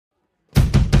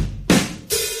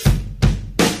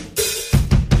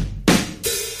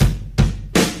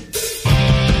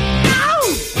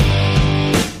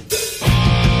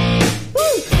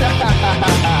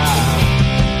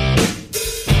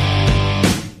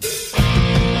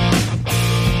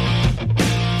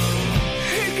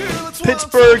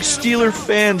Pittsburgh Steelers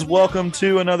fans, welcome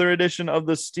to another edition of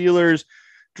the Steelers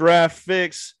Draft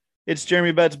Fix. It's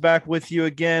Jeremy Betts back with you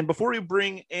again. Before we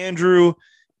bring Andrew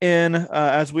in,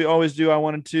 as we always do, I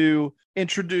wanted to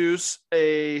introduce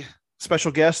a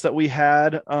special guest that we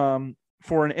had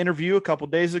for an interview a couple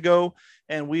days ago,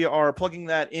 and we are plugging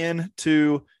that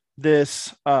into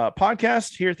this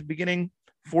podcast here at the beginning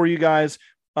for you guys.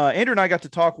 Andrew and I got to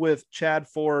talk with Chad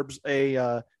Forbes,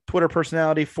 a Twitter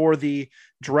personality for the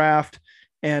draft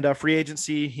and free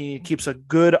agency. He keeps a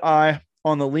good eye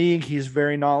on the league. He's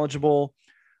very knowledgeable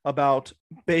about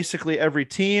basically every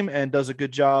team and does a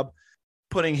good job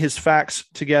putting his facts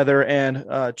together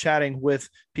and chatting with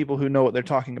people who know what they're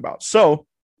talking about. So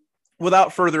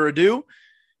without further ado,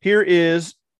 here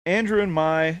is Andrew and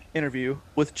my interview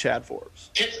with Chad Forbes.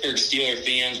 Pittsburgh Steelers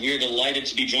fans, we are delighted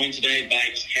to be joined today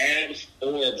by Chad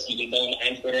Forbes. You can follow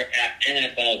him on Twitter at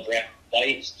NFL Draft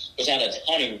Bites. There's out a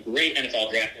ton of great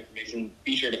NFL draft information.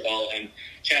 Be sure to follow him.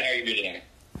 Chad, how are you doing today?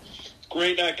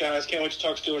 Great night, guys. Can't wait to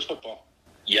talk Steelers football.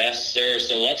 Yes, sir.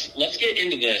 So let's get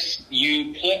into this.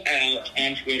 You put out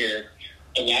on Twitter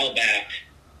a while back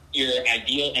your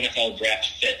ideal NFL draft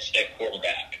fits at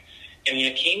quarterback. And when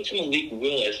it came to Malik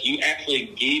Willis, you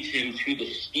actually gave him to the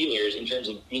Steelers in terms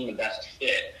of being the best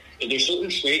fit. Is there a certain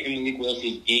trait in Malik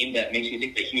Willis' game that makes you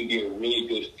think that he would be a really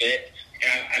good fit?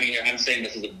 And I'm saying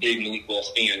this as a big Malik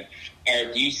Willis fan.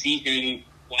 Why do you see him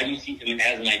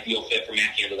as an ideal fit for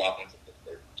Matt Canada's offense at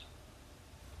Pittsburgh?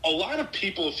 A lot of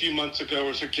people a few months ago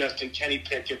were suggesting Kenny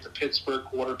Pickett, the Pittsburgh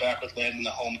quarterback, would land in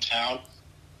the hometown.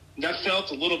 And that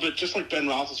felt a little bit just like Ben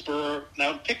Roethlisberger.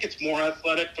 Now, Pickett's more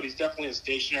athletic, but he's definitely a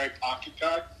stationary pocket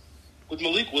guy. With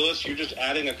Malik Willis, you're just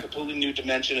adding a completely new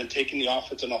dimension and taking the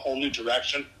offense in a whole new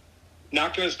direction.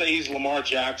 Not going to say he's Lamar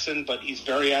Jackson, but he's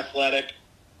very athletic,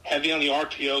 heavy on the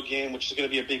RPO game, which is going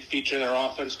to be a big feature in their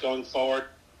offense going forward.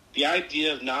 The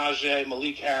idea of Najee,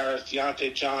 Malik Harris,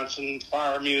 Deontay Johnson,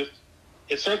 Freiermuth,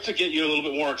 it starts to get you a little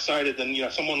bit more excited than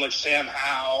someone like Sam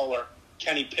Howell or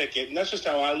Kenny Pickett. And that's just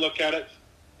how I look at it.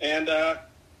 And,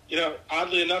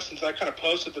 oddly enough, since I kind of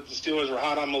posted that the Steelers were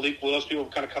hot on Malik Willis, people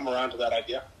have kind of come around to that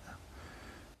idea.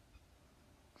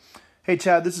 Hey,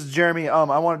 Chad, this is Jeremy.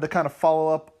 I wanted to kind of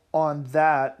follow up on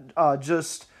that.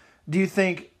 Do you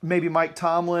think maybe Mike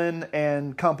Tomlin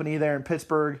and company there in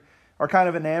Pittsburgh are kind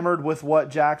of enamored with what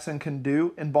Jackson can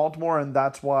do in Baltimore, and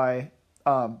that's why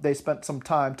they spent some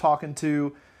time talking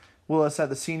to Willis at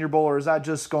the Senior Bowl, or is that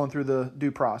just going through the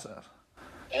due process?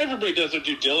 Everybody does their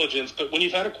due diligence, but when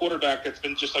you've had a quarterback that's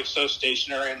been just so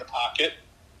stationary in the pocket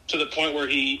to the point where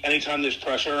anytime there's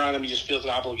pressure on him, he just feels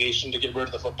an obligation to get rid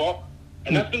of the football.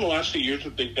 And that's been the last few years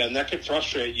with Big Ben. That can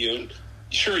frustrate you. And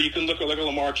sure, you can look at a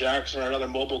Lamar Jackson or another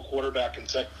mobile quarterback and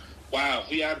say, wow, if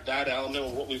we add that element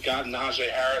with what we've got in Najee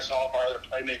Harris, all of our other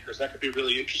playmakers, that could be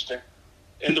really interesting.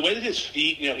 And the way that his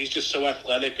feet, he's just so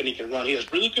athletic and he can run. He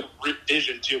has really good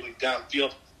vision, too, when he's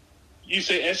downfield. You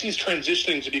say as he's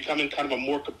transitioning to becoming kind of a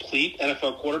more complete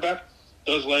NFL quarterback,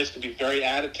 those legs can be very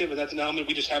additive, and that's an element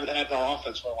we just haven't had in our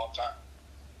offense for a long time.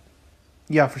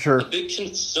 Yeah, for sure. The big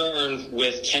concern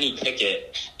with Kenny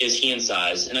Pickett is hand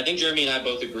size, and I think Jeremy and I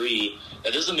both agree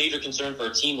that this is a major concern for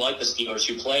a team like the Steelers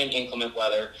who play in inclement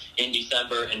weather in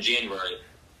December and January.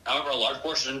 However, a large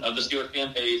portion of the Steelers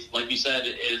fan base, like you said,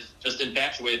 is just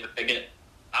infatuated with Pickett,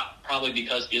 probably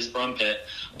because he is from Pitt,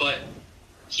 but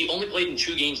he only played in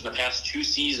 2 games in the past 2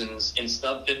 seasons in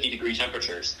sub-50-degree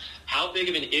temperatures. How big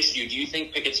of an issue do you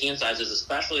think Pickett's hand size is,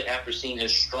 especially after seeing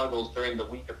his struggles during the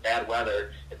week of bad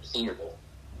weather at the Senior Bowl?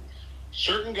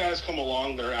 Certain guys come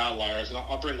along that are outliers, and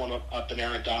I'll bring one up in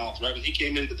Aaron Donald. Right when he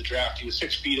came into the draft, he was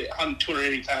 6 feet,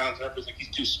 280 pounds, and everybody's like,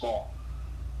 he's too small.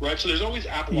 Right, so there's always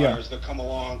outliers that come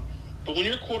along. But when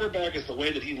your quarterback is the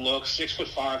way that he looks,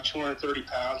 6'5", 230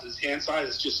 pounds, his hand size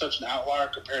is just such an outlier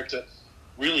compared to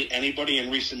really anybody in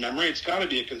recent memory, it's got to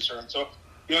be a concern. So,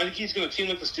 I think he's going to team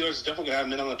with the Steelers. Is definitely going to have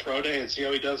him in on the pro day and see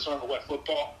how he does on the wet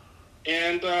football.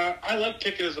 And I like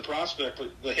Pickett as a prospect,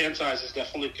 but the hand size is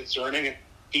definitely concerning, and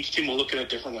each team will look at it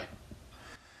differently.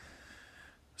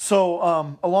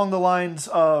 So, along the lines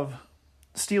of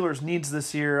Steelers needs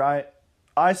this year,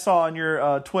 I saw on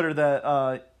your Twitter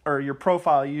that or your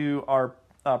profile you are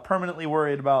permanently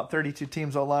worried about 32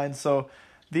 teams O-line. So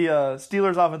the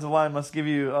Steelers offensive line must give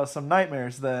you some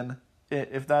nightmares then,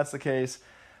 if that's the case.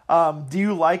 Do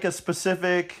you like a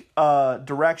specific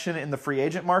direction in the free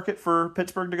agent market for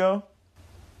Pittsburgh to go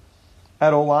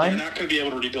at O-line? They're not going to be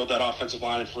able to rebuild that offensive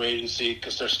line in free agency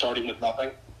because they're starting with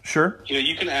nothing. Sure.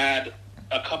 You can add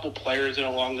a couple players in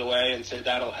along the way and say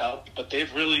that'll help, but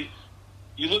they've really –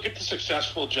 you look at the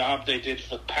successful job they did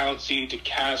with Pouncey,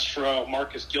 DeCastro,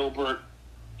 Marcus Gilbert,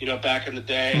 back in the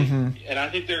day. Mm-hmm. And I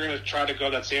think they're going to try to go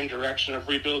that same direction of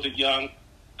rebuilding young,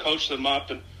 coach them up.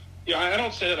 And, I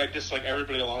don't say that I dislike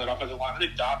everybody along that offensive line. I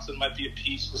think Dotson might be a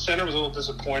piece. The center was a little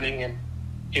disappointing in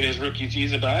his rookie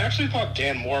season, but I actually thought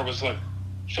Dan Moore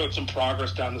showed some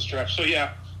progress down the stretch. So,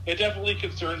 yeah, it definitely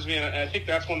concerns me. And I think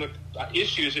that's one of the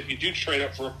issues if you do trade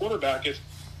up for a quarterback is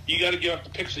you got to give up the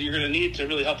picks that you're going to need to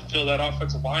really help fill that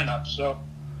offensive lineup. So,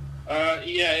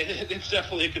 it's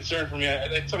definitely a concern for me. I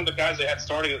think some of the guys they had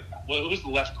starting, who was the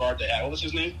left guard they had? What was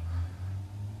his name?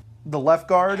 The left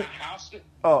guard? Hausner?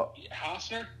 Oh.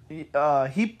 Hausner?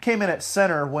 He came in at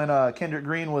center when Kendrick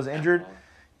Green was injured.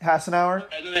 Hassenauer.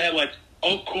 And then they had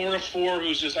Okorafor,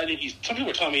 who's just, I think some people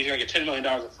are telling me he's going to get $10 million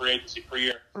in free agency per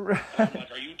year. And I'm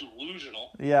like, are you delusional?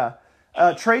 Yeah.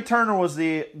 Trey Turner was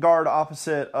the guard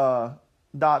opposite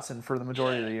Dotson for the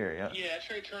majority of the year. Yeah,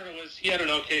 Trey Turner he had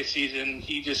an okay season.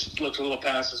 He just looked a little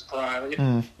past his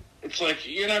prime. It's like,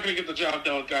 you're not going to get the job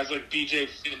done with guys like B.J.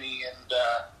 Finney and,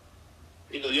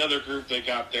 the other group they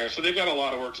got there. So they've got a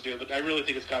lot of work to do, but I really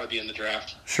think it's got to be in the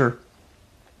draft. Sure.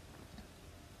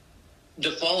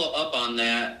 To follow up on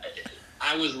that,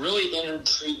 I was really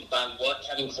intrigued by what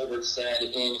Kevin Colbert said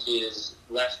in his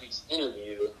last week's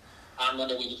interview. On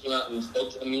Monday, we came out and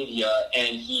spoke to the media,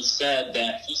 and he said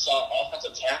that he saw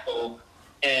offensive tackle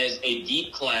as a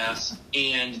deep class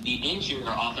and the interior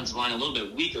offensive line a little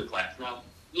bit weaker class. Now,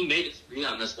 we may disagree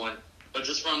on this one, but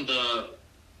just from the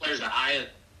players that I have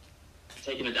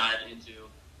taken a dive into,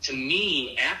 to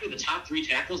me, after the top three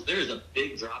tackles, there is a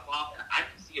big drop-off. I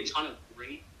can see a ton of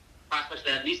great prospects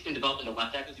that at least can develop into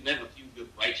left tackles. You may have a few good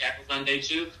right tackles on day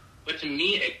two. But to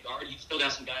me, at guard, you still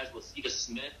got some guys. Lasita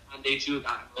Smith on day two,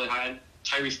 got really high.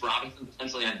 Tyrese Robinson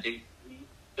potentially on day three.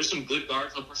 There's some good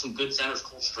guards. Look for some good centers.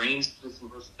 Cole Strange with some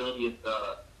versatility at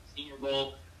the Senior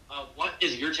Bowl. What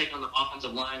is your take on the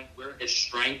offensive line, where its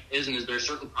strength is, and is there a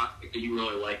certain prospect that you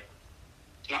really like?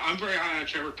 I'm very high on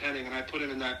Trevor Penning, and I put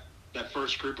him in that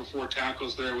first group of four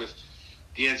tackles there with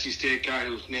the NC State guy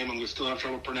whose name I'm going to still have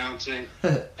trouble pronouncing,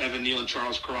 Evan Neal and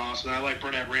Charles Cross. And I like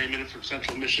Burnett Raymond from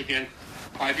Central Michigan.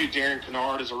 I view Darren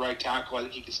Kennard as a right tackle. I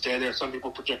think he can stay there. Some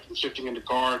people project him shifting into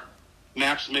guard.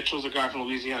 Max Mitchell's a guy from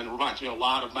Louisiana and reminds me a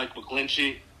lot of Mike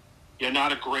McGlinchey.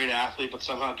 Not a great athlete, but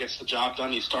somehow gets the job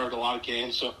done. He started a lot of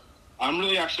games. So I'm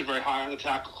really actually very high on the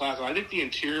tackle class. I think the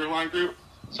interior line group,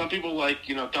 some people like,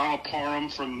 Donald Parham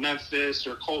from Memphis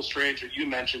or Cole Strange, or you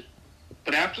mentioned.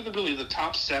 But after the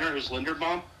top center, who's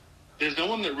Linderbaum, there's no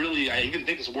one that really I even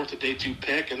think is worth a day two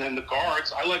pick. And then the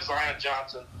guards, I like Zion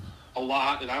Johnson a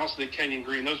lot, and I also think Kenyon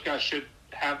Green. Those guys should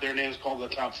have their names called in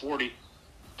the top 40.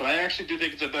 But I actually do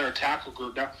think it's a better tackle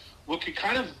group. Now, what could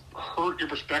kind of hurt your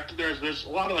perspective there is there's a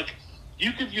lot of,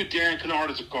 you could view Darren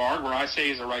Kennard as a guard, where I say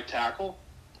he's a right tackle.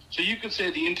 So you could say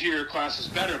the interior class is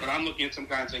better, but I'm looking at some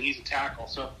guy and saying he's a tackle.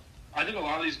 So I think a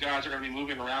lot of these guys are going to be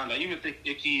moving around. I even think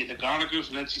Icky Naganagu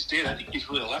from NC State, I think he's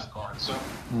really a left guard. So,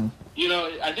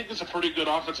 I think it's a pretty good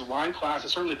offensive line class.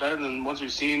 It's certainly better than the ones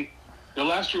we've seen.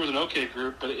 Last year was an okay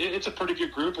group, but it's a pretty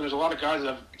good group, and there's a lot of guys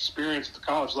that have experience at the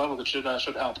college level that should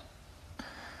help.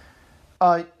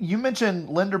 You mentioned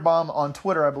Linderbaum on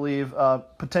Twitter, I believe,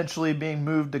 potentially being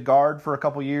moved to guard for a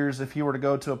couple years if he were to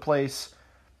go to a place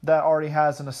that already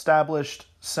has an established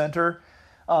center.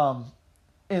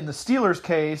 In the Steelers'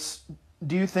 case,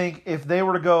 do you think if they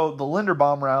were to go the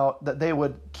Linderbaum route that they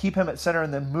would keep him at center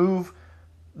and then move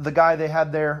the guy they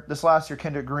had there this last year,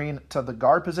 Kendrick Green, to the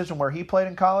guard position where he played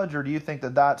in college, or do you think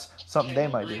that that's something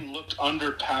Kendrick they might Green do? Looked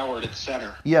underpowered at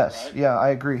center. Yes, right? Yeah, I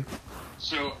agree.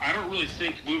 So I don't really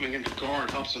think moving into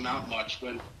guard helps him out much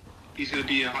when he's going to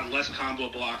be on less combo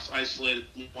blocks, isolated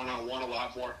one-on-one a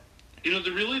lot more.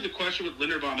 The question with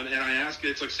Linderbaum, and I ask it,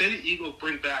 it's like, say the Eagles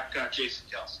bring back Jason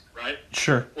Kelce, right?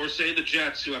 Sure. Or say the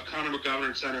Jets, who have Connor McGovern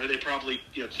in center, who they probably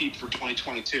keep for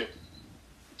 2022.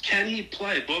 Can he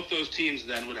play? Both those teams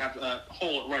then would have a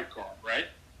hole at right guard, right?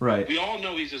 Right. We all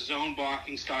know he's a zone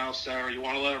blocking style center. You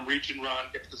want to let him reach and run,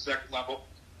 get to the second level.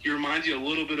 He reminds you a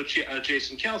little bit of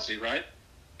Jason Kelce, right?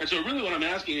 And so really what I'm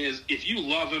asking is, if you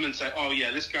love him and say, oh,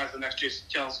 yeah, this guy's the next Jason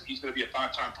Kelce, he's going to be a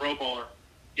 5-time Pro Bowler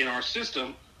in our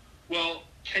system, well,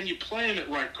 can you play him at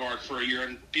right guard for a year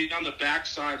and be on the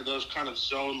backside of those kind of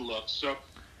zone looks? So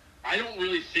I don't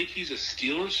really think he's a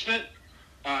Steelers fit.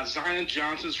 Zion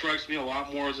Johnson strikes me a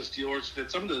lot more as a Steelers fit.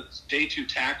 Some of the day two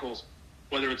tackles,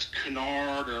 whether it's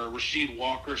Kennard or Rasheed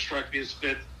Walker, strike me as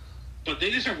fit. But they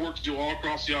just have work to do all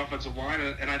across the offensive line,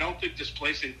 and I don't think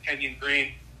displacing Kenyon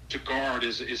Green to guard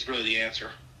is really the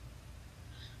answer.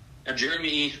 Now,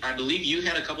 Jeremy, I believe you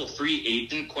had a couple free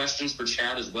agent questions for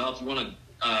Chad as well. If you want to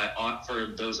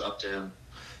offer those up to him.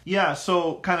 Yeah,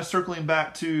 so kind of circling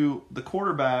back to the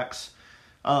quarterbacks,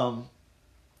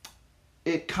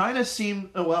 it kind of seemed,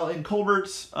 well, in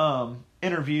Colbert's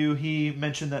interview, he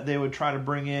mentioned that they would try to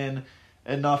bring in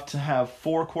enough to have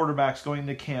 4 quarterbacks going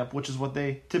to camp, which is what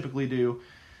they typically do.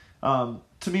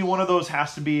 To me, one of those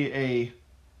has to be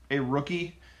a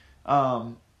rookie,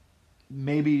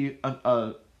 maybe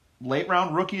a late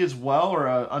round rookie as well, or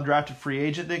an undrafted free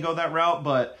agent. They go that route.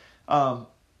 But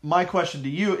my question to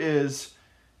you is,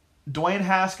 Dwayne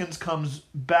Haskins comes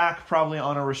back probably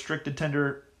on a restricted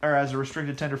tender, or as a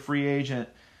restricted tender free agent.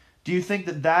 Do you think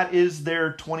that is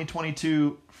their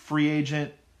 2022 free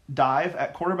agent dive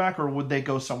at quarterback, or would they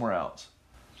go somewhere else?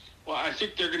 Well, I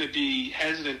think they're going to be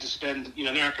hesitant to spend.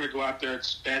 They're not going to go out there and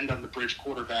spend on the bridge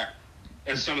quarterback,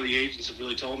 as some of the agents have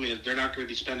really told me. They're not going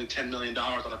to be spending $10 million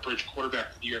on a bridge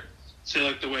quarterback for the year. Say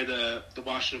like the way the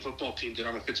Washington football team did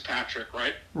on a Fitzpatrick,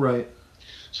 right? Right.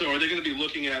 So are they going to be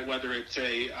looking at whether it's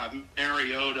a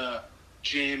Mariota,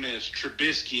 Jameis,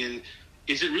 Trubisky, and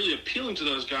is it really appealing to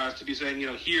those guys to be saying,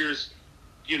 here's,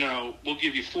 we'll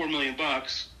give you $4 million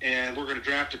and we're going to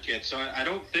draft a kid. So I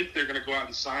don't think they're going to go out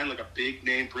and sign like a big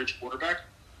name bridge quarterback.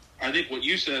 I think what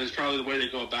you said is probably the way they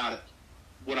go about it.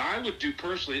 What I would do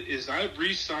personally is I would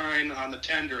re-sign on the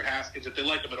tender Haskins if they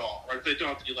like him at all, or if they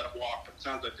don't, you let him walk. But it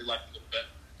sounds like they like him a little bit.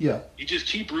 Yeah. You just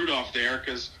keep Rudolph there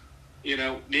because,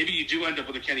 maybe you do end up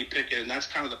with a Kenny Pickett, and that's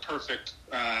kind of the perfect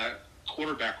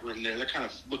quarterback room there. They kind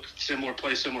of look similar,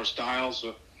 play similar styles.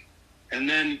 So, and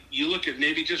then you look at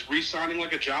maybe just re-signing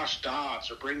like a Josh Dobbs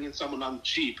or bringing in someone on the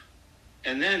cheap.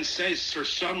 And then say for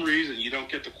some reason you don't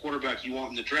get the quarterback you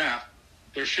want in the draft,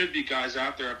 there should be guys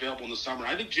out there available in the summer.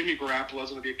 I think Jimmy Garoppolo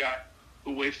is going to be a guy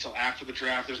who waits till after the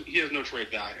draft. He has no trade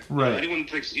value. Right. Anyone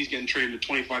thinks he's getting traded at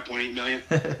 $25.8 million,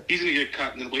 he's going to get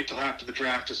cut and then wait till after the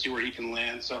draft to see where he can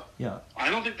land. So yeah, I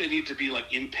don't think they need to be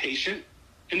like impatient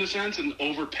in the sense and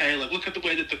overpay. Like look at the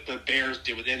way that the Bears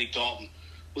did with Andy Dalton.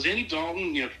 Was Andy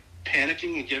Dalton,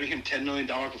 panicking and giving him $10 million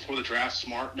before the draft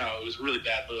smart? No, it was a really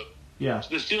bad move. Yeah. So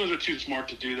the Steelers are too smart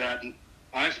to do that, and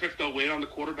I expect they'll wait on the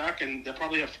quarterback, and they'll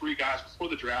probably have 3 guys before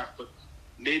the draft, but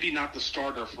maybe not the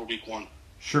starter for week 1.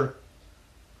 Sure.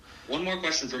 One more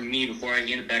question from me before I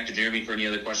hand it back to Jeremy for any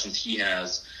other questions he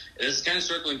has. This is kind of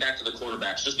circling back to the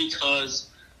quarterbacks, just because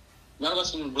none of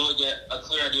us can really get a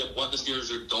clear idea of what the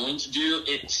Steelers are going to do.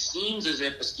 It seems as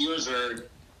if the Steelers are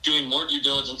doing more due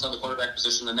diligence on the quarterback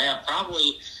position than they have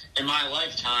probably in my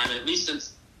lifetime, at least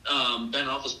since Ben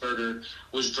Roethlisberger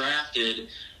was drafted.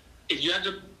 If you had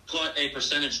to put a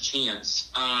percentage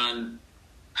chance on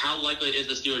how likely it is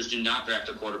the Steelers do not draft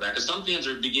a quarterback, because some fans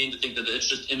are beginning to think that it's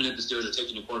just imminent the Steelers are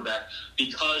taking a quarterback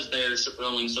because they're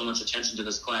throwing so much attention to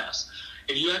this class.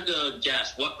 If you had to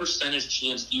guess, what percentage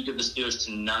chance do you give the Steelers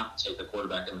to not take a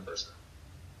quarterback in the first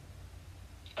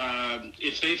round?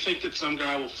 If they think that some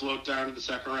guy will float down to the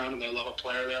second round and they love a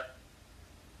player there,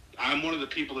 I'm one of the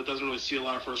people that doesn't really see a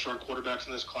lot of first-round quarterbacks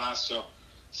in this class. So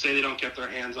say they don't get their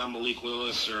hands on Malik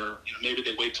Willis, or maybe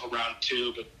they wait till round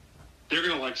 2, but they're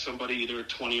going to like somebody either at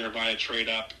 20 or via trade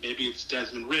up. Maybe it's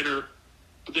Desmond Ridder,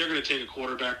 but they're going to take a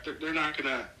quarterback. They're not going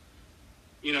to,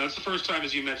 it's the first time,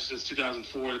 as you mentioned, since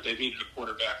 2004 that they've needed a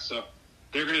quarterback. So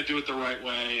they're going to do it the right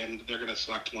way, and they're going to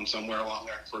select one somewhere along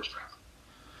there in the first round.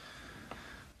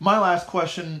 My last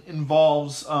question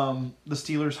involves the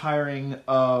Steelers' hiring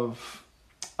of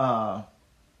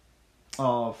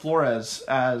Flores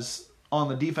as on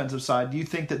the defensive side. Do you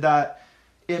think that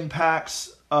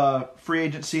impacts free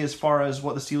agency as far as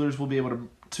what the Steelers will be able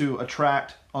to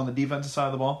attract on the defensive side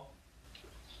of the ball?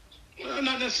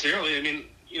 Not necessarily. I mean,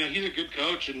 he's a good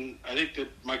coach, and I think that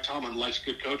Mike Tomlin likes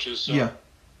good coaches. So yeah.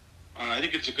 I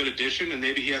think it's a good addition, and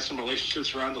maybe he has some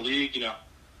relationships around the league,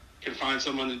 can find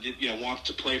someone that, wants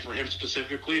to play for him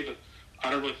specifically, but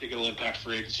I don't really think it'll impact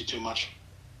free agency too much.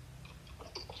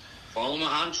 Follow him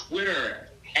on Twitter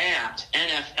at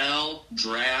NFL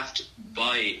Draft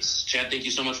Bites. Chad, thank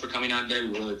you so much for coming on today.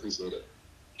 We really appreciate it.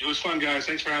 It was fun, guys.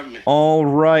 Thanks for having me. All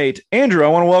right. Andrew, I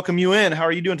want to welcome you in. How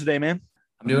are you doing today, man?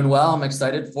 I'm doing well. I'm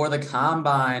excited for the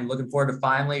combine. Looking forward to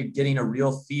finally getting a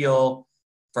real feel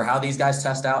for how these guys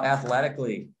test out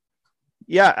athletically.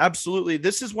 Yeah, absolutely.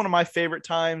 This is one of my favorite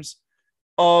times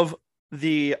of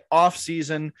the off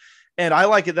season. And I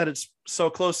like it that it's so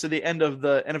close to the end of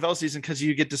the NFL season, because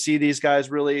you get to see these guys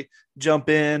really jump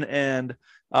in and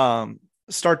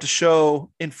start to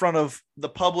show in front of the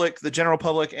public, the general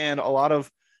public, and a lot of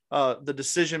the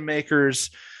decision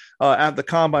makers at the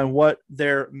combine, what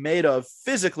they're made of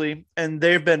physically. And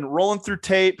they've been rolling through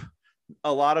tape.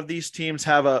 A lot of these teams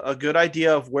have a good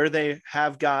idea of where they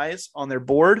have guys on their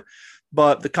board,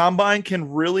 but the combine can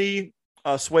really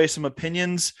sway some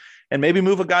opinions and maybe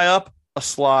move a guy up a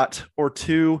slot or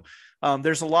two.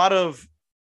 There's a lot of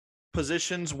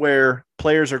positions where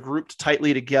players are grouped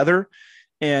tightly together,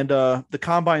 And the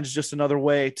combine is just another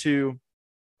way to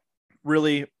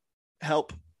really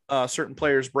help certain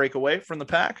players break away from the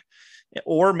pack,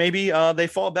 or maybe they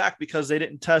fall back because they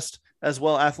didn't test as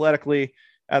well athletically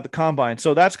at the combine.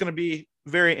 So that's going to be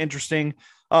very interesting.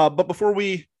 But before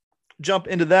we jump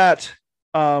into that,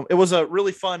 it was a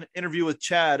really fun interview with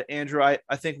Chad, Andrew. I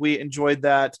think we enjoyed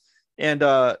that. And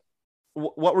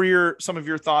what were some of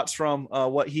your thoughts from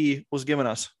what he was giving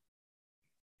us?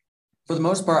 For the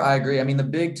most part, I agree. I mean, the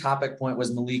big topic point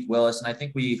was Malik Willis, and I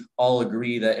think we all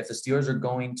agree that if the Steelers are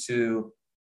going to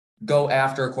go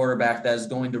after a quarterback that is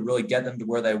going to really get them to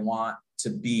where they want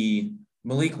to be,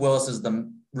 Malik Willis is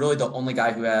really the only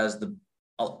guy who has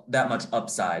that much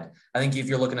upside. I think if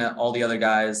you're looking at all the other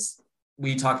guys,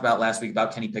 we talked about last week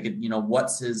about Kenny Pickett,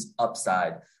 what's his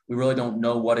upside? We really don't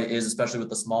know what it is, especially with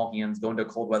the small hands going to a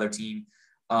cold weather team.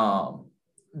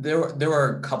 There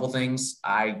were a couple things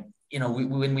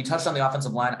when we touched on the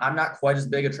offensive line, I'm not quite as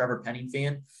big a Trevor Penning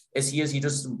fan as he is. He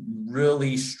just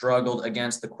really struggled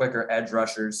against the quicker edge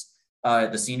rushers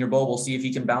at the Senior Bowl. We'll see if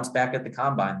he can bounce back at the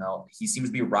combine, though. He seems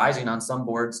to be rising on some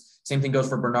boards. Same thing goes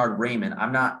for Bernard Raymond.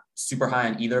 I'm not super high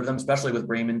on either of them, especially with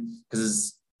Raymond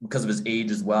because of his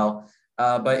age as well.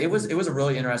 But it was a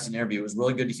really interesting interview. It was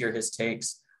really good to hear his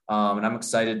takes, and I'm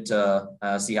excited to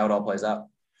see how it all plays out.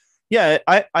 Yeah,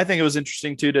 I think it was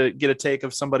interesting, too, to get a take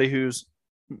of somebody who's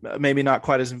maybe not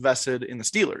quite as invested in the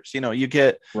Steelers. You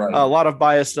get a lot of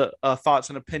biased thoughts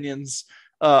and opinions,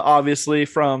 obviously,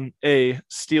 from a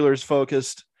Steelers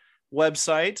focused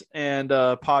website and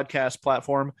podcast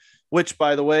platform, which,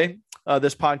 by the way,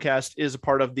 this podcast is a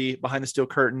part of the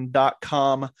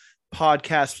BehindTheSteelCurtain.com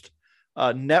podcast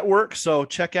network. So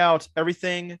check out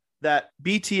everything that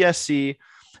BTSC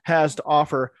has to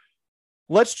offer.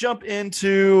 Let's jump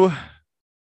into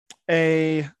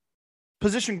a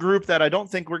position group that I don't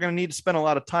think we're going to need to spend a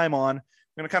lot of time on. I'm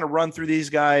going to kind of run through these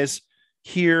guys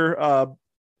here.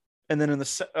 And then in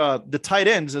the tight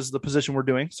ends is the position we're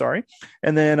doing. Sorry.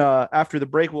 And then after the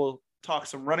break, we'll talk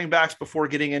some running backs before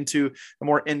getting into a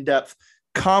more in-depth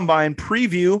combine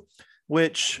preview,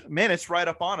 which, man, it's right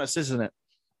up on us, isn't it?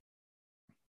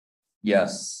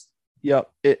 Yes. Yep.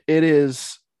 It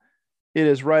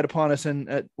is right upon us.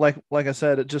 And like I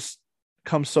said, it just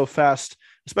comes so fast,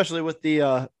 especially with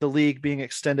the league being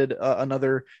extended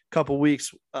another couple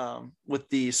weeks with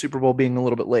the Super Bowl being a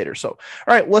little bit later. So, all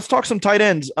right, let's talk some tight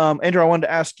ends. Andrew, I wanted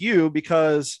to ask you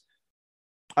because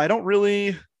I don't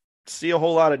really see a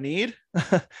whole lot of need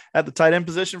at the tight end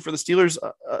position for the Steelers,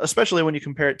 especially when you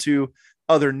compare it to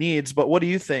other needs. But what do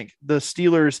you think the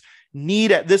Steelers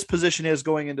need at this position is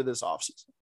going into this offseason?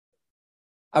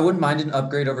 I wouldn't mind an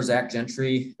upgrade over Zach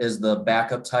Gentry as the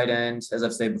backup tight end. As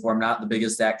I've said before, I'm not the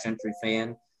biggest Zach Gentry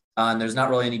fan, and there's not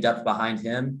really any depth behind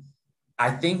him. I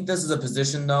think this is a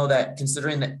position, though, that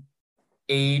considering the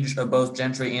age of both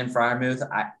Gentry and Freiermuth,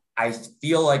 I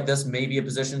feel like this may be a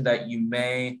position that you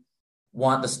may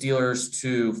want the Steelers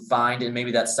to find in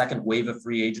maybe that second wave of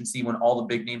free agency when all the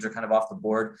big names are kind of off the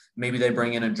board. Maybe they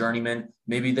bring in a journeyman.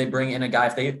 Maybe they bring in a guy,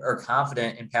 if they are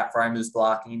confident in Pat Freiermuth's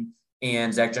blocking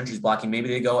and Zach Gentry's blocking, maybe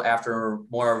they go after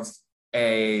more of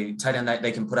a tight end that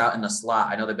they can put out in the slot.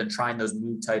 I know they've been trying those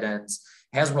move tight ends.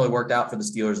 It hasn't really worked out for the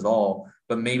Steelers at all,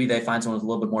 but maybe they find someone with a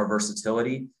little bit more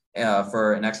versatility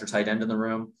for an extra tight end in the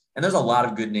room. And there's a lot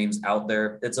of good names out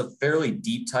there. It's a fairly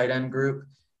deep tight end group,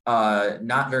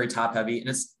 not very top heavy.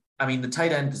 And the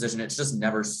tight end position, it's just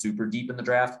never super deep in the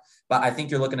draft, but I think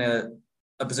you're looking at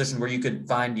a position where you could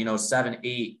find, 7,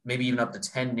 8, maybe even up to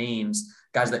 10 names,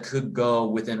 guys that could go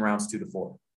within rounds 2 to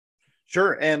 4.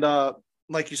 Sure. And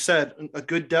like you said, a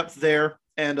good depth there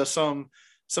and some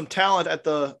talent at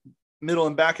the middle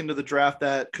and back end of the draft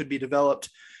that could be developed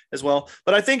as well.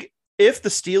 But I think if the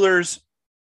Steelers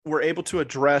were able to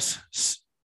address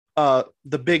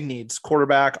the big needs,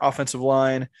 quarterback, offensive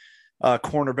line,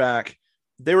 cornerback,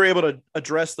 they were able to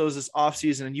address those this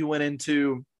offseason, and you went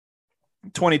into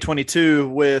 2022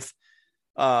 with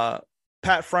Pat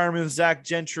Freiermuth, Zach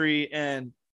Gentry,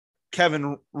 and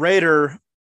Kevin Rader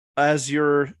as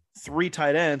your 3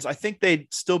 tight ends, I think they'd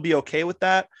still be okay with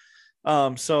that.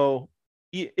 So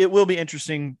it will be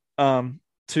interesting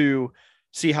to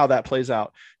see how that plays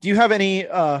out. Do you have any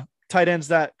tight ends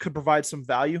that could provide some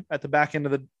value at the back end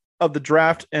of the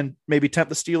draft and maybe tempt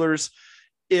the Steelers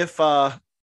if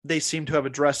they seem to have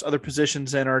addressed other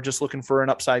positions and are just looking for an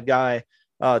upside guy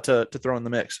to throw in the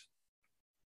mix?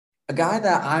 A guy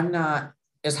that I'm not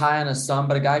as high on as some,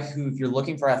 but a guy who, if you're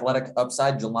looking for athletic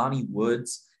upside, Jelani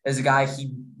Woods is a guy.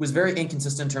 He was very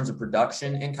inconsistent in terms of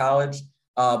production in college,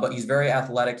 but he's very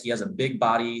athletic. He has a big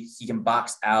body. He can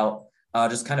box out,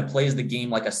 just kind of plays the game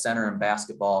like a center in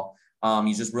basketball.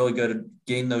 He's just really good at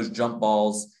getting those jump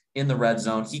balls in the red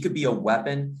zone. He could be a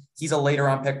weapon. He's a later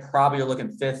round pick. Probably you're looking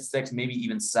 5th, 6th, maybe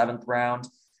even 7th round.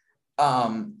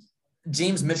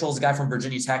 James Mitchell is a guy from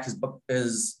Virginia Tech.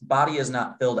 His body is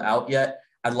not filled out yet.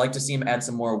 I'd like to see him add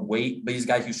some more weight, but he's a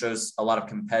guy who shows a lot of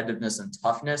competitiveness and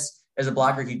toughness as a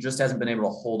blocker. He just hasn't been able to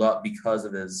hold up because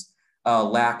of his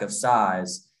lack of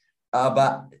size.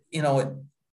 But,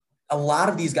 a lot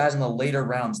of these guys in the later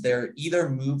rounds, they're either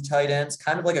move tight ends,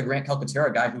 kind of like a Grant Calcaterra,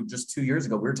 a guy who just 2 years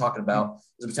ago we were talking about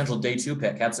as a potential day 2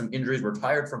 pick, had some injuries,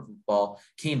 retired from football,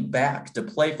 came back to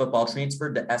play football,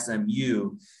 transferred to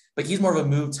SMU. But he's more of a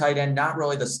move tight end, not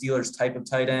really the Steelers type of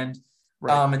tight end.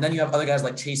 Right. And then you have other guys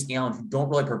like Chase Allen who don't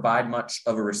really provide much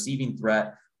of a receiving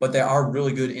threat, but they are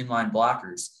really good inline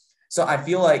blockers. So I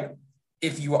feel like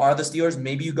if you are the Steelers,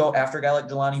 maybe you go after a guy like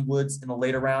Jelani Woods in the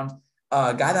later round.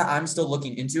 A guy that I'm still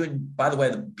looking into, and by the way,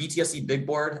 the BTSC Big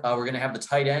Board, we're going to have the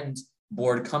tight end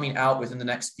board coming out within the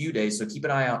next few days, so keep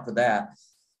an eye out for that.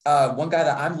 One guy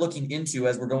that I'm looking into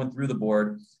as we're going through the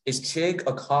board is Chig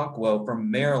Okonkwo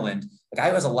from Maryland, a guy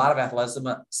who has a lot of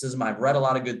athleticism. I've read a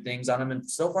lot of good things on him,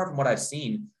 and so far from what I've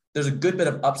seen, there's a good bit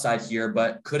of upside here,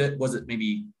 but was it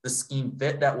maybe the scheme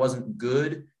fit that wasn't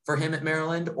good for him at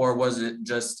Maryland, or was it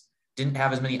just didn't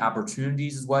have as many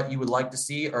opportunities as what you would like to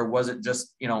see, or was it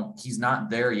just, he's not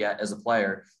there yet as a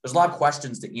player? There's a lot of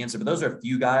questions to answer, but those are a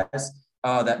few guys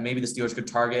that maybe the Steelers could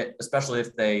target, especially if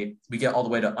we get all the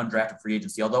way to undrafted free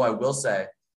agency. Although I will say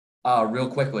real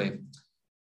quickly,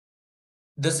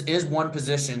 this is one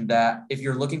position that if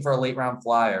you're looking for a late round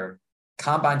flyer,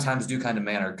 combine times do kind of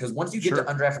matter, because once you get to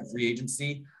undrafted free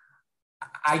agency,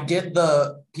 I get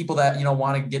the people that,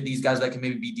 want to get these guys that can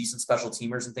maybe be decent special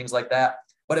teamers and things like that.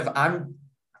 But if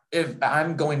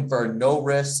I'm going for a no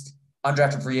risk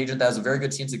undrafted free agent that has a very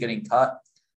good chance of getting cut,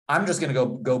 I'm just going to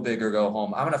go big or go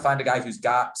home. I'm going to find a guy who's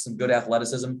got some good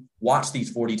athleticism, watch these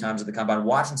 40 times at the combine,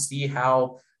 watch and see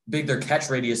how big their catch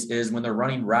radius is when they're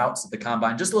running routes at the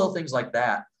combine, just little things like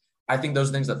that. I think those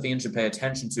are things that fans should pay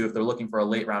attention to if they're looking for a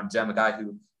late round gem, a guy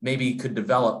who maybe could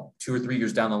develop 2 or 3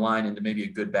 years down the line into maybe a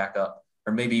good backup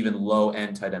or maybe even low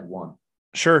end tight end 1.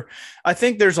 Sure. I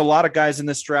think there's a lot of guys in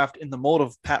this draft in the mold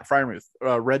of Pat Freiermuth,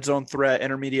 red zone threat,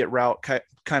 intermediate route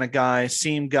kind of guy,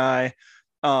 seam guy.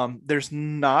 There's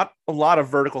not a lot of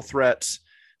vertical threats.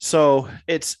 So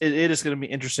it is going to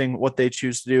be interesting what they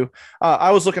choose to do.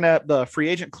 I was looking at the free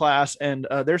agent class, and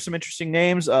there's some interesting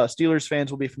names. Steelers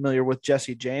fans will be familiar with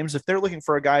Jesse James. If they're looking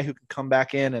for a guy who can come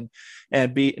back in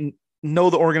and know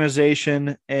the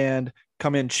organization and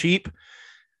come in cheap,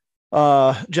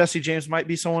 Jesse James might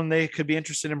be someone they could be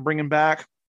interested in bringing back.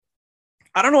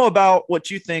 I don't know about what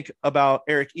you think about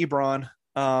Eric Ebron,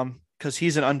 because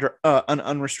he's an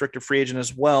unrestricted free agent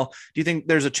as well. Do you think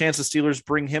there's a chance the Steelers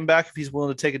bring him back if he's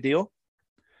willing to take a deal?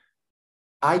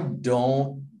 I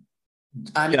don't.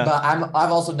 But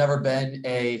I've also never been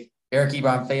a Eric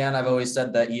Ebron fan. I've always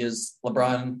said that he is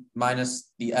LeBron minus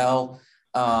the L.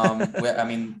 I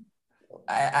mean,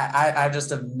 I just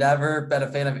have never been a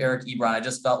fan of Eric Ebron. I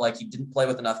just felt like he didn't play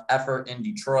with enough effort in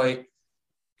Detroit.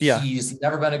 Yeah. He's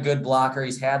never been a good blocker.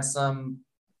 He's had some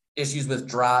issues with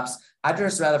drops. I'd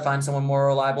just rather find someone more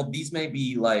reliable. These may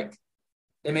be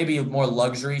more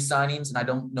luxury signings, and I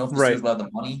don't know if the Steelers will have the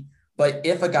money. But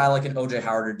if a guy like an OJ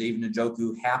Howard or David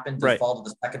Njoku happened to fall to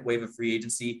the second wave of free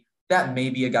agency, that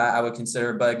may be a guy I would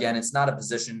consider. But again, it's not a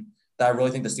position that I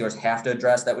really think the Steelers have to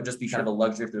address. That would just be kind of a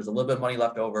luxury if there's a little bit of money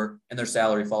left over and their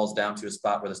salary falls down to a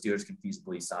spot where the Steelers can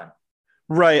feasibly sign.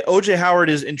 Right. OJ Howard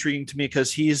is intriguing to me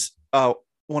because he's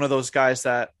one of those guys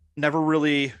that never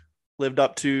really lived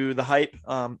up to the hype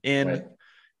in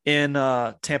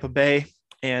Tampa Bay.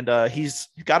 And he's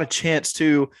got a chance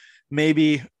to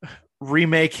maybe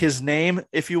remake his name,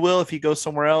 if you will, if he goes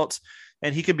somewhere else.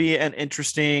 And he could be an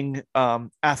interesting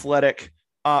athletic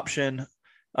option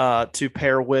to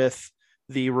pair with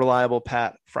the reliable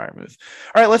Pat Freiermuth.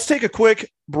 All right, let's take a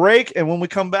quick break. And when we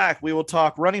come back, we will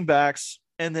talk running backs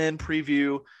and then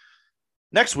preview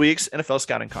next week's NFL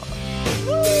Scouting Combine.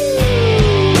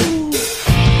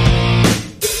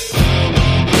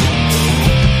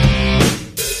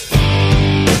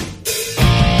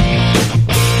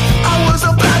 I was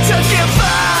about to give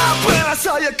up when I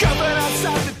saw you coming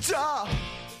outside the door.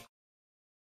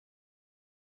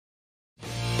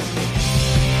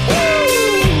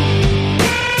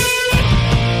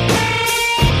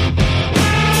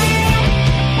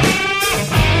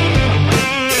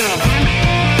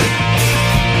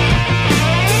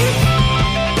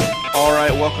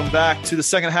 Welcome back to the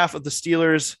second half of the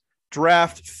Steelers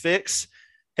draft fix.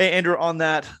 Hey, Andrew, on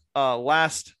that the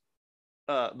last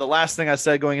thing I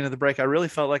said going into the break, I really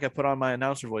felt like I put on my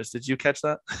announcer voice. Did you catch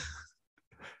that?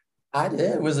 I did.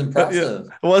 It was impressive.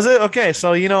 Was it? Okay.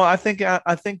 So, I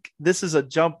think this is a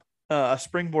jump, a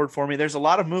springboard for me. There's a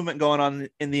lot of movement going on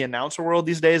in the announcer world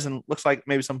these days, and looks like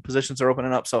maybe some positions are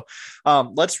opening up. So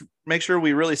let's make sure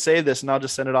we really save this, and I'll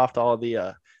just send it off to all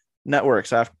the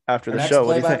networks after the show.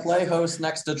 Play-by-play host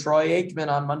next to Troy Aikman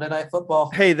on Monday Night Football.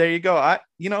 Hey, there you go.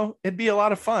 It'd be a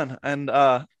lot of fun, and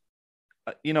I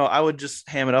would just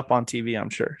ham it up on TV, I'm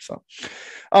sure. So,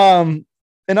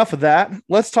 enough of that.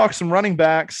 Let's talk some running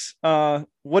backs.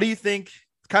 What do you think?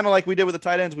 Kind of like we did with the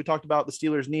tight ends, we talked about the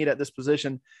Steelers' need at this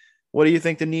position. What do you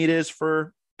think the need is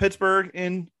for Pittsburgh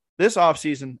in this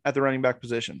offseason at the running back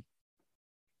position?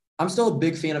 I'm still a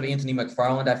big fan of Anthony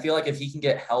McFarland. I feel like if he can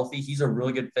get healthy, he's a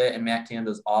really good fit in Matt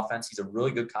Canada's offense. He's a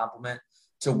really good complement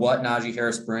to what Najee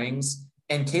Harris brings.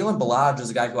 And Kalen Ballage is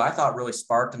a guy who I thought really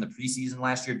sparked in the preseason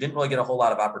last year. Didn't really get a whole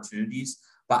lot of opportunities,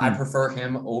 but I prefer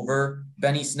him over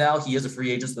Benny Snell. He is a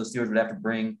free agent, so the Steelers would have to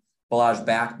bring Ballage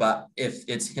back. But if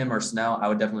it's him or Snell, I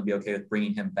would definitely be okay with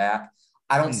bringing him back.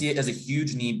 I don't see it as a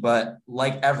huge need, but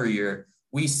like every year,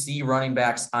 we see running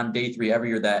backs on day 3 every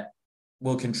year that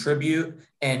will contribute,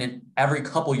 and in every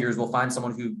couple years we'll find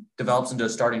someone who develops into a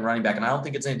starting running back. And I don't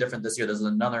think it's any different this year. There's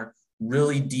another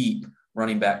really deep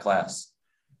running back class.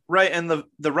 Right, and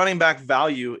the running back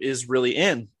value is really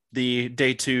in the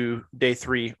day 2, day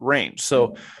 3 range.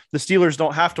 So the Steelers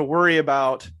don't have to worry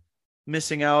about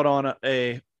missing out on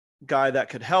a guy that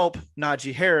could help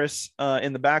Najee Harris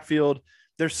in the backfield.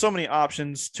 There's so many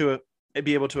options to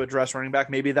be able to address running back.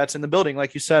 Maybe that's in the building,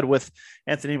 like you said, with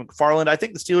Anthony McFarland. I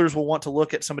think the Steelers will want to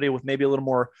look at somebody with maybe a little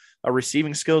more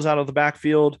receiving skills out of the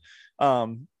backfield.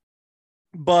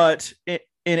 But in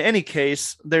any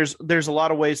case, there's a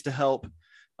lot of ways to help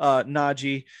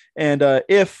Najee. And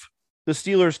if the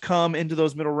Steelers come into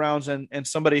those middle rounds and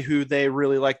somebody who they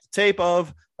really like the tape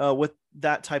of with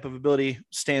that type of ability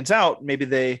stands out, maybe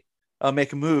they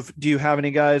make a move. Do you have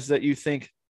any guys that you think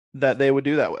that they would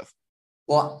do that with?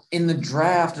 Well, in the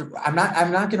draft, I'm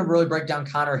not going to really break down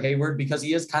Connor Hayward because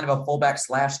he is kind of a fullback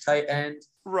 / tight end.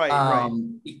 Right.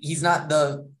 He's not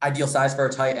the ideal size for a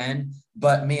tight end,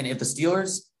 but man, if the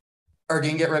Steelers are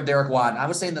going to get rid of Derek Watt, and I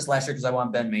was saying this last year because I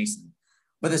want Ben Mason,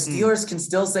 but the Steelers can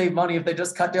still save money if they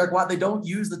just cut Derek Watt. They don't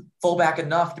use the fullback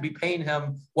enough to be paying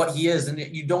him what he is, and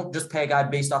you don't just pay a guy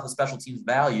based off of special teams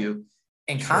value.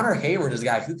 And Connor Hayward is a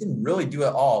guy who can really do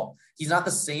it all. He's not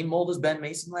the same mold as Ben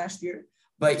Mason last year,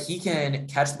 but he can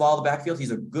catch the ball in the backfield.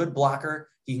 He's a good blocker.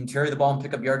 He can carry the ball and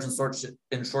pick up yards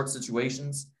in short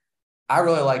situations. I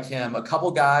really like him. A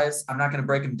couple guys, I'm not going to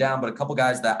break him down, but a couple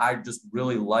guys that I just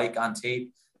really like on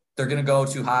tape, they're going to go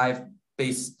too high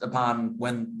based upon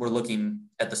when we're looking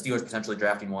at the Steelers potentially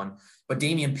drafting one. But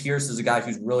Dameon Pierce is a guy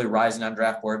who's really rising on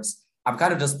draft boards. I'm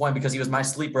kind of disappointed because he was my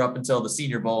sleeper up until the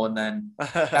Senior Bowl, and then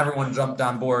everyone jumped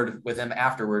on board with him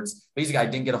afterwards. But he's a guy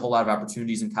who didn't get a whole lot of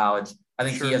opportunities in college. I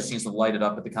think he has a chance to light it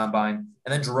up at the combine.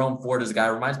 And then Jerome Ford is a guy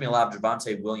who reminds me a lot of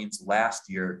Javonte Williams last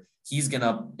year. He's going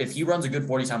to, if he runs a good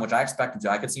 40 time, which I expect him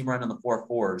to, I could see him running in the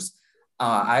 4.4s.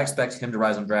 I expect him to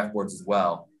rise on draft boards as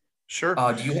well. Sure.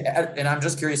 And I'm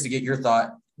just curious to get your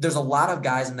thought. There's a lot of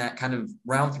guys in that kind of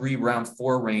round 3, round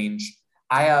 4 range.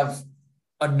 I have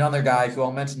another guy who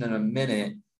I'll mention in a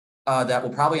minute that will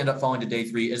probably end up falling to day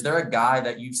 3. Is there a guy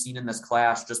that you've seen in this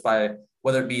class just by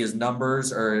whether it be his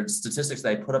numbers or statistics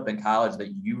that he put up in college that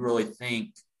you really think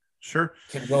can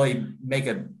really make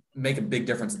a big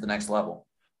difference at the next level?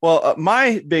 Well,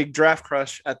 my big draft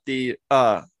crush at the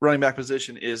running back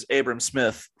position is Abram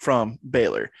Smith from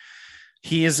Baylor.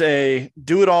 He is a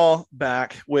do-it-all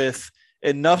back with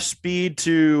enough speed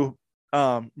to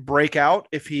break out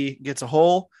if he gets a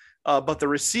hole, but the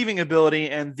receiving ability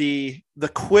and the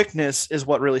quickness is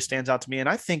what really stands out to me. And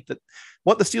I think that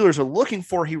what the Steelers are looking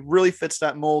for, he really fits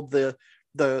that mold.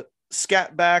 The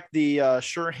scat back, the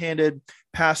sure-handed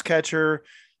pass catcher,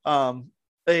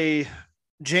 a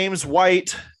James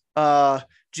White,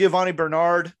 Giovanni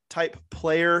Bernard type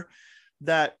player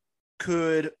that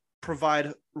could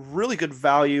provide really good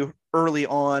value early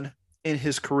on in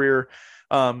his career,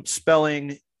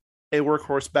 spelling a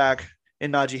workhorse back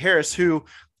in Najee Harris, who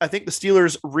I think the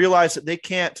Steelers realize that they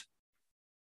can't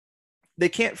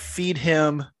feed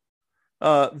him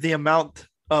the amount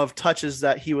of touches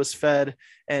that he was fed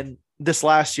and this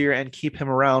last year and keep him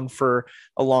around for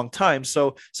a long time.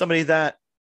 So somebody that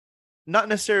not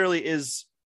necessarily is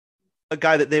a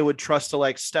guy that they would trust to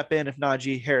like step in if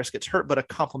Najee Harris gets hurt, but a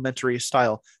complementary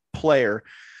style player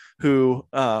who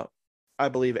I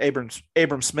believe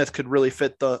Abram Smith could really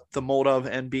fit the mold of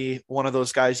and be one of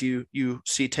those guys you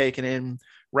see taken in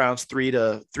rounds 3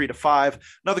 to 5.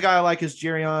 Another guy I like is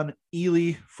Jerrion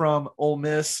Ealy from Ole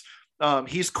Miss.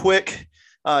 He's quick.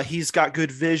 He's got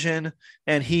good vision,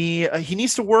 and he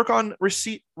needs to work on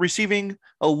receiving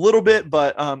a little bit,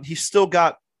 but he's still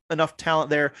got enough talent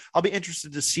there. I'll be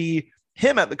interested to see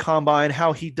him at the combine,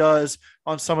 how he does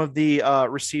on some of the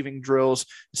receiving drills,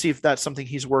 see if that's something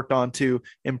he's worked on to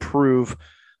improve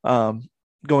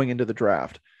going into the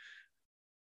draft.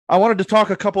 I wanted to talk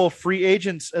a couple of free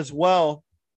agents as well.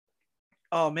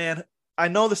 Oh man, I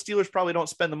know the Steelers probably don't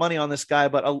spend the money on this guy,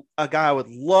 but a guy I would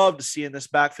love to see in this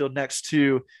backfield next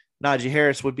to Najee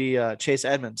Harris would be Chase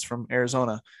Edmonds from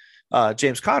Arizona,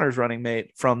 James Conner's running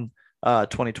mate from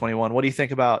 2021. What do you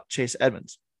think about Chase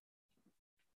Edmonds?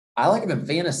 I like him in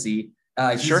fantasy.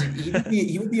 Sure.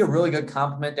 He would be a really good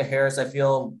complement to Harris, I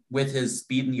feel, with his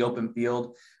speed in the open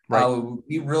field. Right. Would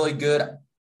be really good.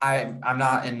 I'm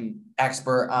not an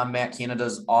expert on Matt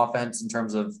Canada's offense in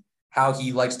terms of how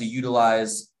he likes to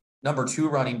utilize number 2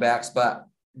 running backs, but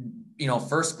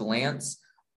first glance,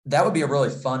 that would be a really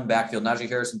fun backfield. Najee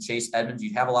Harris and Chase Edmonds,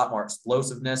 you'd have a lot more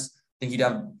explosiveness. I think you'd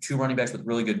have 2 running backs with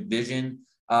really good vision.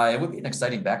 It would be an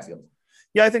exciting backfield.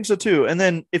 Yeah, I think so too. And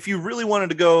then if you really wanted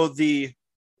to go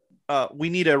we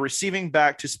need a receiving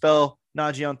back to spell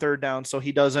Najee on third down so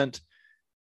he doesn't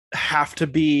have to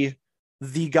be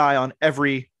the guy on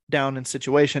every down and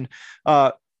situation.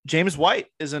 James White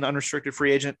is an unrestricted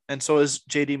free agent, and so is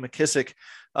J.D. McKissick,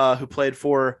 who played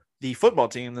for the football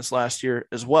team this last year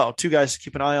as well. 2 guys to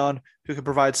keep an eye on who could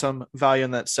provide some value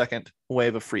in that second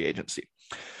wave of free agency.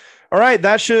 All right,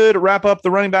 that should wrap up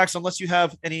the running backs, unless you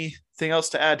have anything else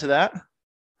to add to that.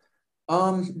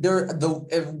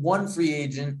 One free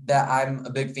agent that I'm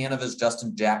a big fan of is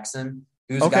Justin Jackson,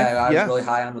 who's a guy I was really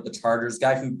high on with the Chargers,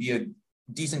 guy who'd be a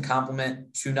decent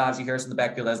complement to Najee Harris in the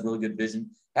backfield, has really good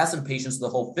vision, has some patience to the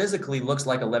hole, physically looks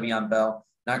like a Le'Veon Bell,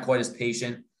 not quite as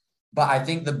patient. But I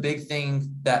think the big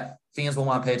thing that fans will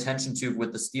want to pay attention to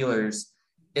with the Steelers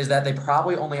is that they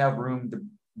probably only have room to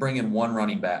bring in 1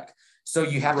 running back. So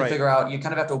you have to figure out, you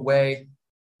kind of have to weigh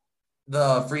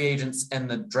the free agents and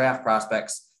the draft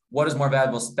prospects. What is more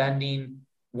valuable, spending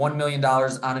 $1 million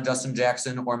on a Justin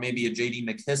Jackson or maybe a J.D.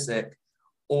 McKissick,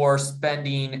 or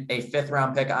spending a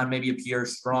 5th-round pick on maybe a Pierre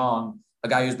Strong, a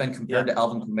guy who's been compared to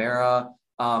Alvin Kamara,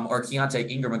 or Keontae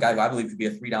Ingram, a guy who I believe could be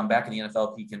a 3-down back in the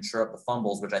NFL if he can shore up the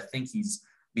fumbles, which I think he's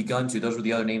begun to. Those were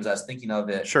the other names I was thinking of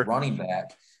at running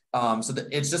back.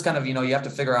 It's just kind of, you have to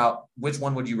figure out which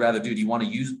one would you rather do. Do you want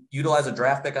to utilize a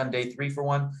draft pick on day 3 for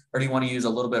one, or do you want to use a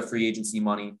little bit of free agency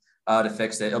money to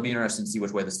fix it? It'll be interesting to see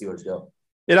which way the Steelers go.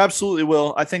 It absolutely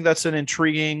will. I think that's an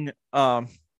intriguing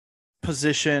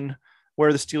position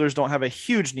where the Steelers don't have a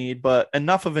huge need, but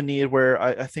enough of a need where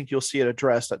I think you'll see it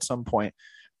addressed at some point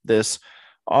this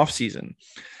offseason.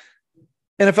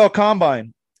 NFL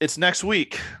Combine, it's next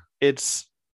week. It's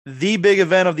the big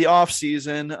event of the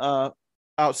offseason,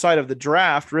 outside of the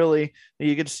draft, really.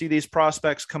 You get to see these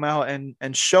prospects come out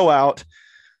and show out.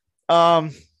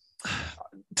 To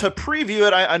preview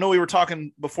it, I know we were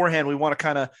talking beforehand. We want to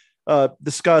kind of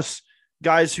discuss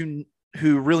guys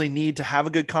who really need to have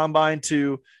a good combine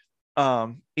to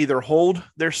either hold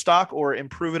their stock or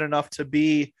improve it enough to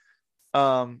be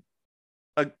guys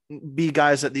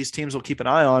that these teams will keep an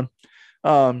eye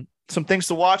on. Some things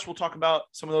to watch. We'll talk about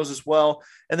some of those as well.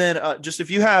 And then just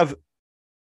if you have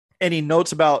any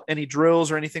notes about any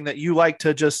drills or anything that you like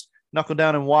to just knuckle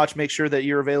down and watch, make sure that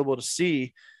you're available to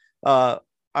see.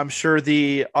 I'm sure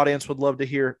the audience would love to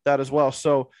hear that as well.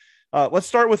 So let's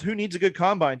start with who needs a good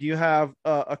combine. Do you have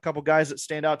a couple guys that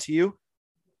stand out to you?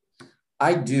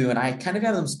 I do, and I kind of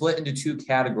have them split into 2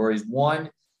 categories.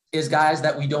 One is guys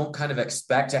that we don't kind of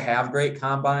expect to have great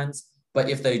combines, but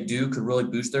if they do, could really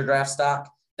boost their draft stock.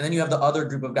 And then you have the other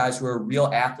group of guys who are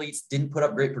real athletes, didn't put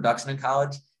up great production in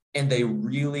college, and they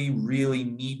really, really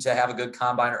need to have a good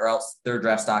combine or else their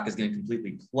draft stock is going to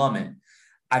completely plummet.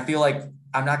 I feel like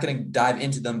I'm not going to dive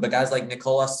into them, but guys like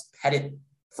Nicolas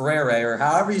Petit-Frere, or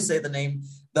however you say the name,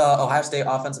 the Ohio State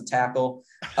offensive tackle,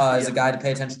 is a guy to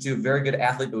pay attention to. A very good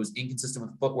athlete, but was inconsistent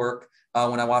with footwork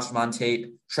when I watched him on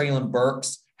tape. Treylon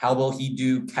Burks, how will he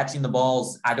do catching the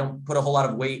balls? I don't put a whole lot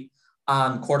of weight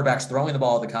on quarterbacks throwing the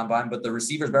ball at the combine, but the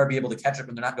receivers better be able to catch it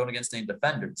when they're not going against any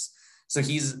defenders. So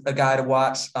he's a guy to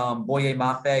watch. Boye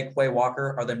Mafe, Quay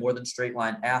Walker, are they more than straight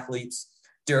line athletes?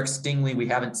 Derek Stingley, we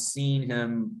haven't seen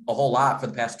him a whole lot for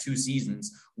the past 2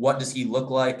 seasons. What does he look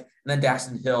like? And then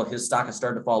Daxton Hill, his stock has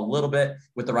started to fall a little bit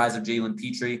with the rise of Jalen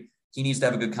Petrie. He needs to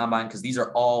have a good combine because these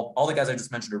are all the guys I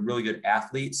just mentioned are really good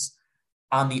athletes.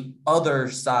 On the other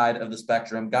side of the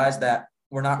spectrum, guys that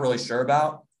we're not really sure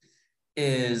about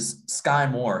is Sky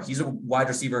Moore. He's a wide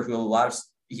receiver who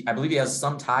I believe he has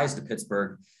some ties to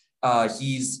Pittsburgh.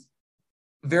 He's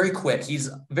very quick. He's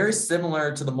very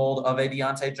similar to the mold of a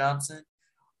Deontay Johnson,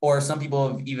 or some people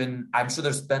have even, I'm sure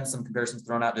there's been some comparisons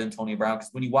thrown out to Antonio Brown, because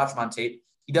when you watch him on tape,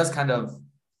 he does kind of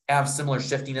have similar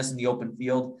shiftiness in the open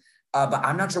field. But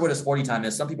I'm not sure what his 40 time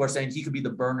is. Some people are saying he could be the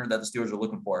burner that the Steelers are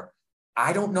looking for.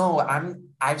 I don't know.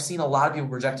 I've seen a lot of people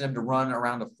projecting him to run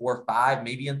around a 4.5,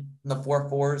 maybe in the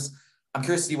 4.4s. I'm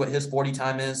curious to see what his 40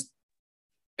 time is.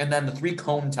 And then the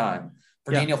 3-cone time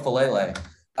for Daniel Falele.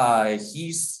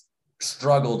 He's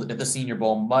struggled at the Senior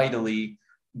Bowl mightily,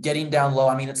 getting down low.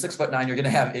 I mean, at 6'9", you're going to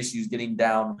have issues getting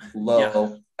down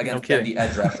low against the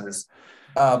edge rushers.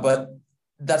 But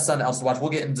that's something else to watch. We'll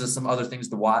get into some other things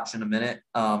to watch in a minute.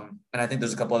 And I think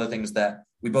there's a couple other things that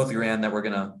we both agree on that we're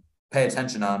going to pay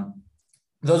attention on.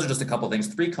 Those are just a couple of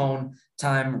things. 3-cone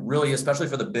time, really, especially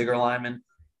for the bigger linemen.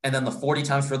 And then the 40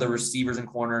 times for the receivers and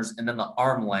corners. And then the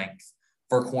arm length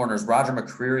for corners. Roger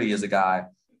McCreary is a guy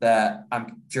that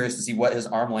I'm curious to see what his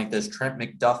arm length is. Trent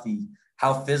McDuffie,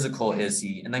 how physical is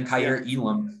he? And then Kaiir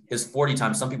Elam, his 40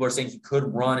 times. Some people are saying he could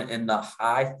run in the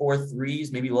high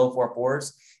 4.3s, maybe low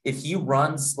 4.4s. If he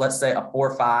runs, let's say, a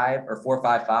 4.5 or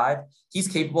 4.55, he's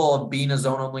capable of being a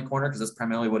zone-only corner because that's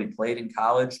primarily what he played in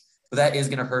college. But that is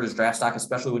going to hurt his draft stock,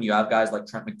 especially when you have guys like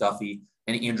Trent McDuffie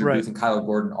and Andrew Booth and Kyler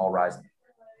Gordon all rising.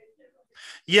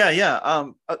 Yeah.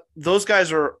 Those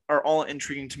guys are all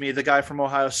intriguing to me. The guy from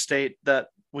Ohio State that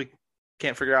we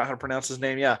can't figure out how to pronounce his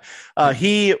name.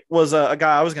 He was a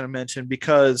guy I was going to mention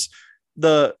because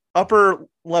the upper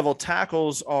level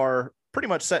tackles are pretty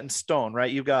much set in stone, right?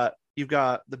 You've got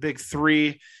the big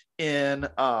three in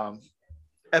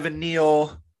Evan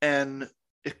Neal and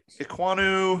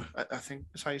Ekwonu. I think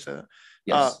that's how you say that.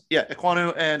 Yes.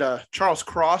 Ekwonu and Charles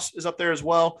Cross is up there as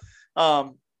well.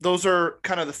 Those are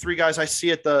kind of the three guys I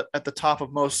see at the top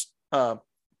of most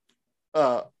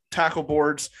tackle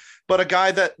boards. But a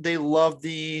guy that they love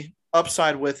the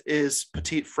upside with is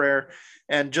Petit Frere,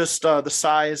 and just the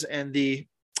size and the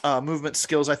movement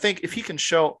skills. I think if he can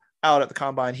show out at the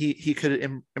combine, he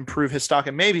could improve his stock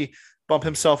and maybe bump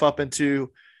himself up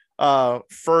into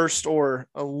first or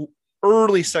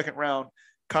early second round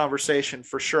conversation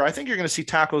for sure. I think you're going to see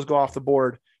tackles go off the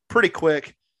board pretty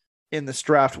quick in this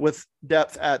draft, with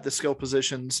depth at the skill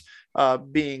positions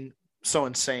being so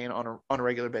insane on a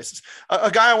regular basis.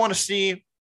 A guy I want to see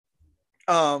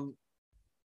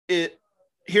it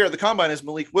here at the combine is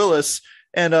Malik Willis.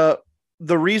 And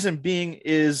the reason being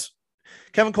is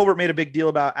Kevin Colbert made a big deal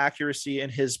about accuracy in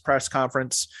his press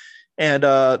conference. And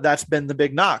that's been the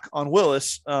big knock on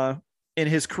Willis in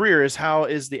his career, is how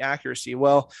is the accuracy?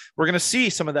 Well, we're going to see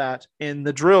some of that in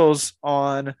the drills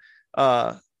on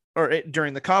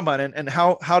during the combine, and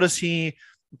how does he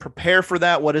prepare for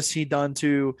that? What has he done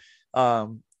to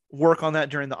work on that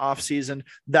during the off season?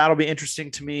 That'll be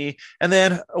interesting to me. And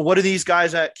then what do these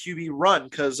guys at QB run?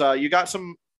 Because you got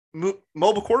some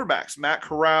mobile quarterbacks, Matt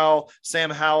Corral, Sam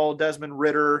Howell, Desmond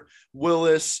Ridder,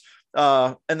 Willis,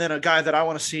 and then a guy that I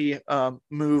want to see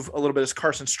move a little bit is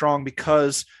Carson Strong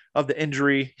because of the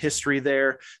injury history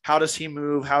there. How does he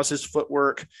move? How's his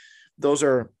footwork? Those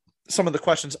are some of the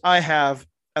questions I have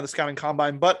at the scouting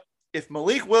combine. But if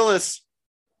Malik Willis,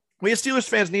 we as Steelers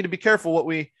fans need to be careful what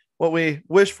we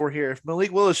wish for here. If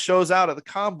Malik Willis shows out at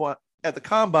the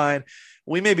combine,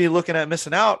 we may be looking at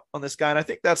missing out on this guy. And I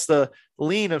think that's the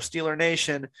lean of Steeler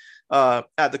Nation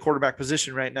at the quarterback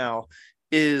position right now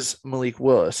is Malik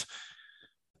Willis.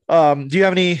 Do you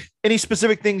have any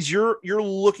specific things you're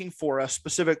looking for, a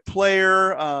specific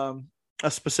player, a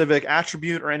specific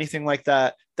attribute or anything like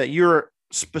that you're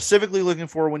specifically looking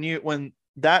for when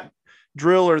that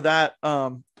drill or that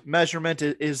measurement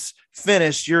is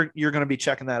finished, you're going to be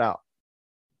checking that out?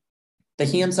 The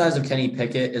hand size of Kenny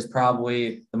Pickett is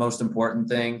probably the most important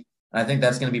thing. And I think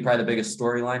that's going to be probably the biggest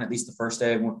storyline, at least the first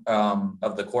day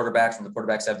of the quarterbacks, when the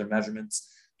quarterbacks have their measurements.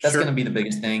 That's going to be the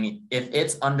biggest thing. If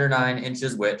it's under 9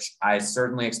 inches, which I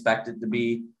certainly expect it to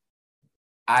be,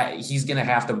 he's going to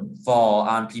have to fall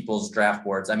on people's draft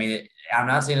boards. I mean, I'm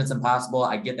not saying it's impossible.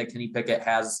 I get that Kenny Pickett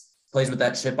plays with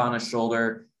that chip on his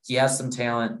shoulder. He has some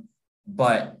talent,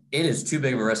 but it is too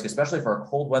big of a risk, especially for a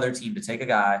cold weather team, to take a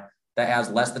guy that has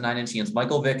less than 9 inch hands.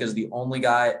 Michael Vick is the only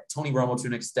guy, Tony Romo to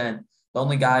an extent, the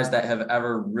only guys that have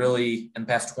ever really in the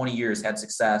past 20 years had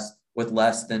success with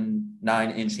less than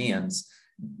 9 inch hands.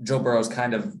 Joe Burrow's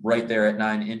kind of right there at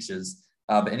 9 inches.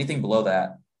 But anything below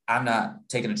that, I'm not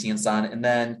taking a chance on. And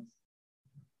then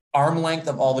arm length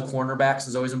of all the cornerbacks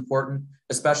is always important,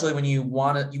 especially when you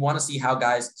want to see how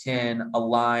guys can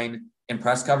align in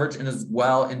press coverage and as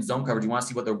well in zone coverage. You want to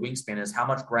see what their wingspan is. How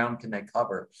much ground can they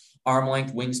cover? Arm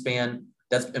length, wingspan,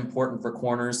 that's important for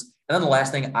corners. And then the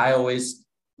last thing I always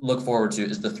look forward to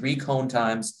is the 3-cone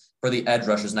times for the edge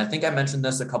rushers. And I think I mentioned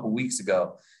this a couple weeks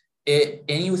ago.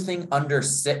 anything under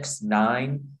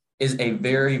 6'9" is a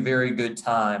very, very good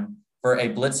time for a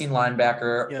blitzing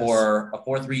linebacker or a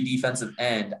 4-3 defensive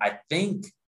end. I think,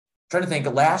 trying to think,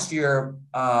 last year,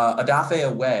 Odafe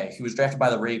Away, who was drafted by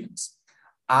the Ravens.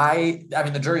 I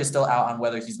mean, the jury is still out on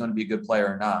whether he's going to be a good player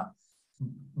or not,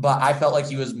 but I felt like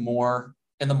he was more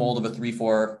in the mold of a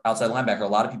 3-4 outside linebacker. A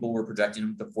lot of people were projecting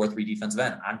him to 4-3 defensive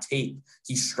end. On tape,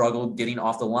 he struggled getting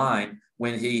off the line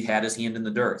when he had his hand in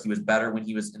the dirt. He was better when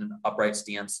he was in an upright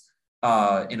stance,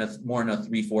 in a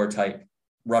 3-4 type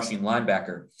rushing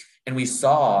linebacker. And we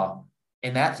saw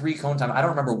in that 3-cone time, I don't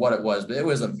remember what it was, but it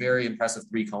was a very impressive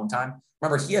 3-cone time.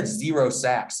 Remember, he had 0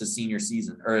 sacks his senior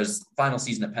season, or his final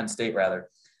season at Penn State, rather.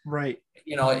 Right.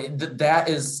 You know, that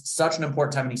is such an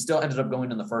important time, and he still ended up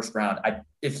going in the first round.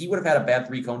 If he would have had a bad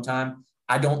 3-cone time,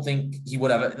 I don't think he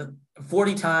would have.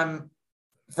 40 time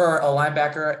for a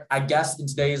linebacker, I guess in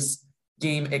today's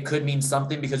game, it could mean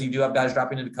something because you do have guys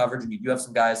dropping into coverage, and you do have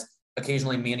some guys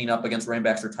occasionally manning up against running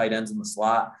backs or tight ends in the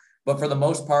slot. But for the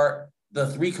most part, the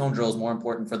 3-cone drill is more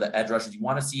important for the edge rushers. You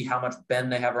want to see how much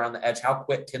bend they have around the edge, how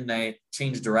quick can they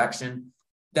change direction.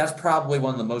 That's probably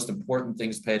one of the most important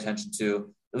things to pay attention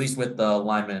to, at least with the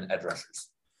linemen and edge rushers.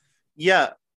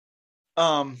 Yeah.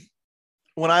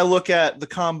 When I look at the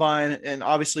combine, and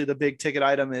obviously the big ticket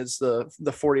item is the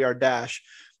 40-yard dash,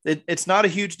 it's not a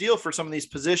huge deal for some of these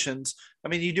positions. I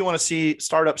mean, you do want to see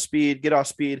startup speed, get off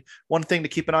speed. One thing to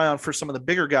keep an eye on for some of the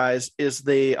bigger guys is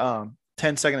the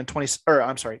 10-yard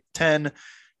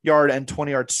and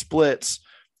 20-yard splits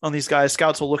on these guys.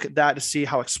 Scouts will look at that to see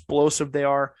how explosive they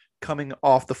are coming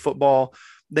off the football.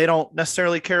 They don't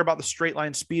necessarily care about the straight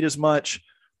line speed as much,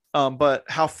 but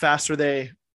how fast are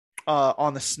they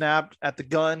on the snap at the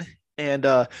gun, and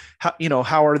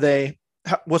how are they?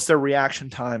 What's their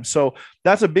reaction time? So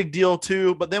that's a big deal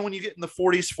too. But then when you get in the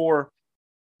 40s for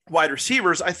wide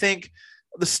receivers, I think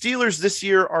the Steelers this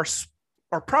year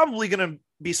are probably going to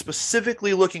be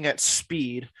specifically looking at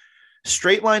speed,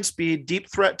 straight line speed,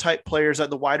 deep threat type players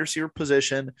at the wide receiver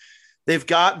position. They've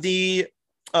got the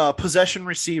possession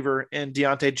receiver in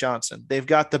Deontay Johnson. They've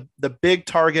got the big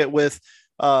target with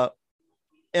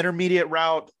intermediate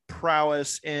route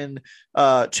prowess in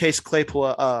Chase Claypool,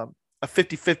 a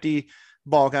 50-50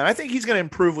 ball guy. I think he's going to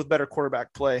improve with better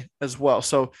quarterback play as well.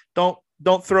 So don't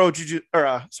throw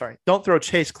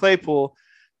Chase Claypool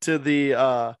to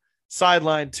the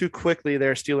sideline too quickly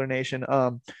there, Steeler Nation.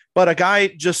 But a guy,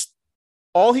 just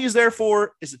all he's there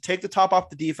for is to take the top off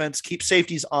the defense, keep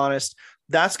safeties honest.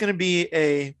 That's going to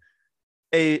be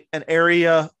an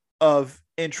area of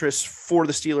interest for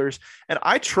the Steelers. And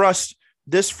I trust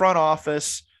this front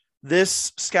office,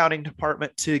 this scouting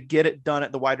department, to get it done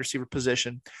at the wide receiver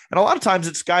position. And a lot of times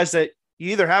it's guys that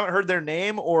you either haven't heard their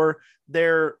name or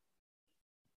they're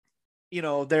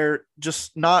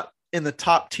just not in the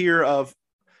top tier of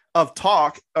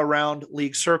talk around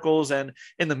league circles and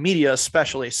in the media,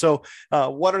 especially. So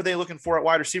what are they looking for at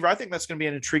wide receiver? I think that's going to be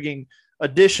an intriguing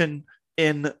addition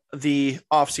in the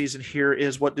offseason here.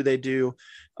 Is what do they do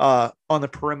on the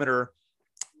perimeter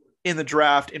in the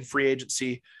draft, in free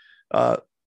agency,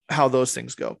 how those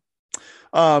things go.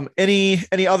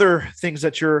 Any other things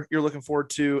that you're looking forward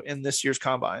to in this year's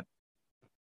combine?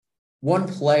 One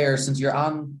player, since you're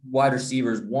on wide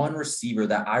receivers, one receiver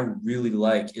that I really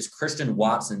like is Christian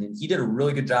Watson. And he did a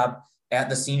really good job at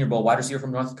the Senior Bowl, wide receiver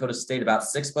from North Dakota State, about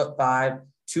 6'5",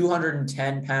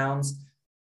 210 pounds.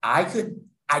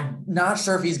 I'm not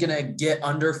sure if he's going to get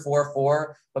under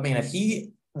 4.4, but man, if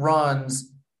he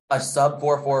runs a sub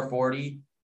 4.4 40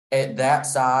 at that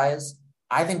size,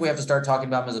 I think we have to start talking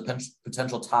about him as a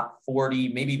potential top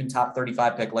 40, maybe even top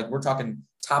 35 pick. Like, we're talking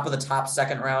top of the top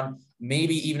second round.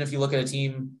 Maybe even if you look at a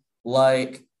team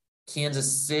like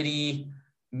Kansas City,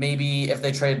 maybe if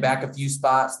they trade back a few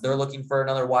spots, they're looking for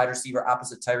another wide receiver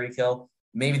opposite Tyreek Hill.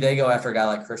 Maybe they go after a guy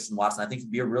like Christian Watson. I think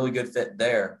he'd be a really good fit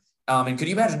there. And could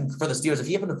you imagine for the Steelers, if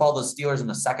he happened to follow the Steelers in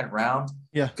the second round,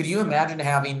 could you imagine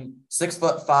having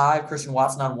 6'5" Christian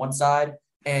Watson on one side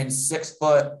and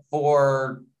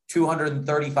 6'4",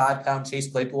 235-pound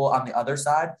Chase Claypool on the other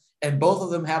side? And both of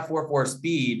them have 4.4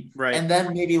 speed. Right. And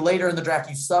then maybe later in the draft,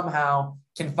 you somehow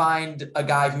can find a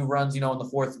guy who runs, in the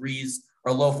 4.3s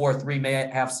or low 4.3, may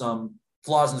have some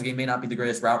flaws in his game, may not be the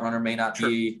greatest route runner, may not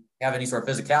have any sort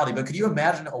of physicality. But could you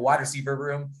imagine a wide receiver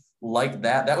room like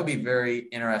that? That would be very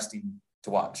interesting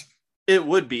to watch. It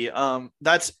would be.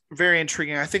 That's very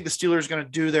intriguing. I think the Steelers are going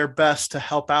to do their best to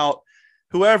help out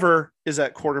whoever is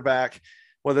at quarterback,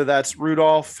 whether that's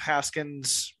Rudolph,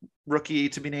 Haskins, rookie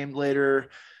to be named later,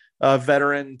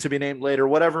 veteran to be named later,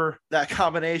 whatever that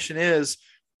combination is.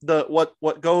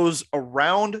 What goes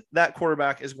around that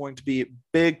quarterback is going to be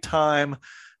big time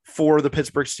for the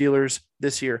Pittsburgh Steelers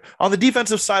this year. On the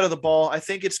defensive side of the ball, I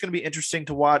think it's going to be interesting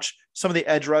to watch some of the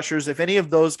edge rushers. If any of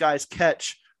those guys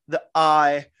catch the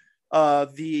eye,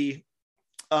 the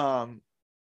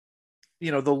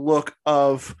look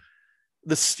of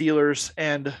the Steelers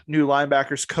and new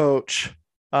linebackers coach,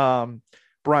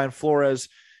 Brian Flores,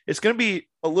 it's going to be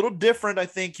a little different. I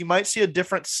think you might see a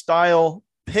different style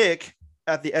pick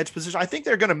at the edge position. I think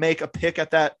they're going to make a pick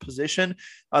at that position.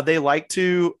 They like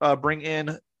to bring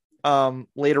in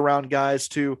later round guys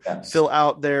to fill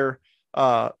out their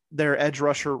edge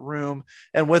rusher room.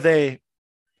 And with a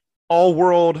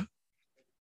all-world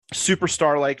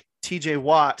superstar like TJ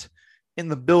Watt in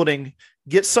the building,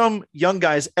 get some young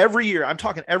guys every year. I'm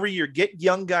talking every year. Get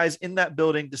young guys in that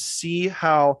building to see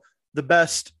how the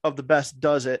best of the best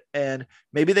does it. And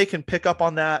maybe they can pick up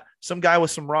on that. Some guy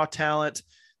with some raw talent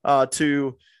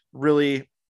to really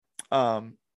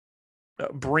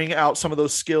bring out some of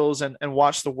those skills and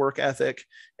watch the work ethic.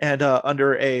 And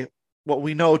under what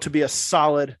we know to be a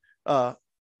solid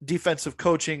defensive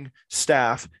coaching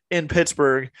staff in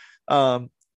Pittsburgh,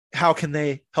 how can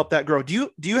they help that grow?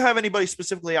 Do you have anybody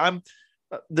specifically?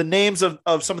 The names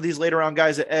of some of these later round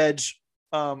guys at edge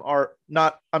I'm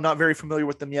not very familiar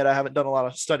with them yet. I haven't done a lot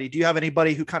of study. Do you have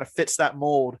anybody who kind of fits that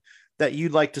mold that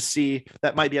you'd like to see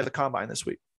that might be at the combine this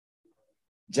week?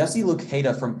 Jesse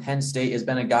Luketa from Penn State has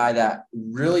been a guy that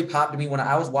really popped to me when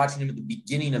I was watching him at the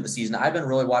beginning of the season. I've been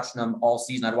really watching him all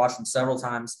season. I'd watched him several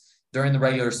times during the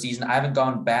regular season. I haven't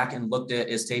gone back and looked at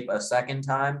his tape a second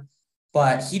time,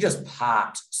 but he just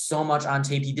popped so much on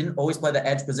tape. He didn't always play the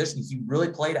edge position. He really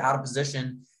played out of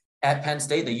position at Penn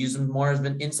State. They used him more as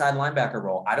an inside linebacker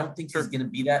role. I don't think he's going to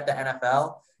be that at the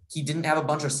NFL. He didn't have a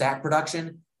bunch of sack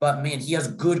production, but man, he has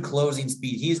good closing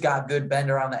speed. He's got good bend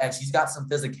around the edge. He's got some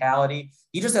physicality.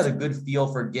 He just has a good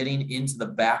feel for getting into the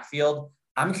backfield.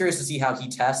 I'm curious to see how he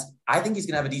tests. I think he's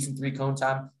going to have a decent 3-cone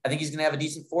time. I think he's going to have a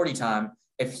decent 40 time.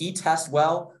 If he tests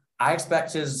well, I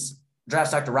expect his draft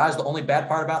stock to rise. The only bad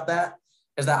part about that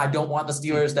is that I don't want the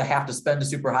Steelers to have to spend a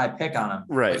super high pick on him.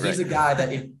 Right. But he's a guy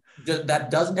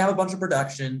that doesn't have a bunch of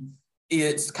production.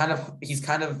 He's kind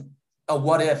of a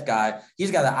what if guy. He's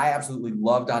a guy that I absolutely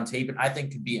loved on tape and I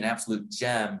think could be an absolute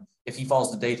gem if he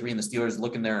falls to day 3 and the Steelers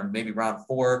looking there in maybe round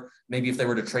 4, maybe if they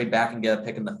were to trade back and get a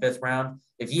pick in the 5th round.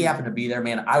 If he happened to be there,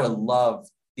 man, I would love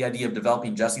the idea of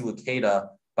developing Jesse Luketa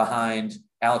behind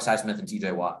Alex Highsmith and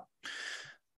TJ Watt.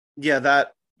 Yeah,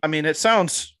 it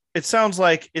sounds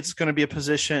like it's going to be a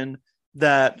position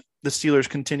that the Steelers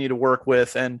continue to work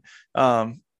with. And,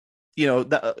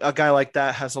 a guy like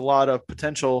that has a lot of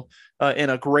potential in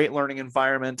a great learning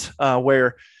environment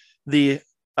where the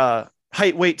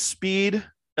height, weight, speed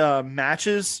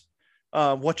matches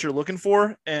what you're looking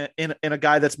for in a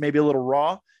guy that's maybe a little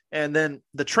raw. And then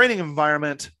the training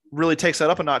environment really takes that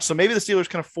up a notch. So maybe the Steelers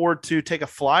can afford to take a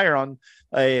flyer on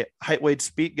a height, weight,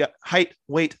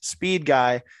 speed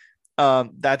guy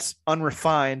that's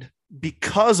unrefined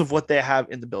because of what they have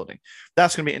in the building.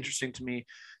 That's going to be interesting to me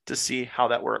to see how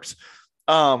that works.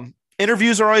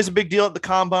 Interviews are always a big deal at the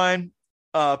combine.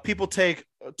 People take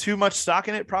too much stock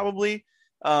in it, probably,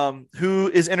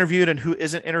 who is interviewed and who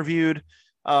isn't interviewed.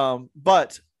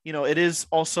 But it is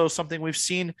also something we've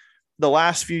seen the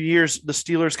last few years, the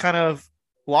Steelers kind of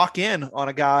lock in on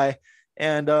a guy.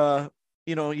 And,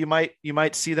 you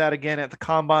might see that again at the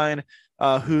combine.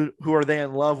 Who are they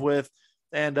in love with?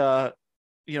 And, are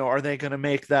they going to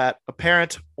make that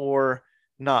apparent or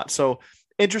not? So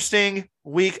interesting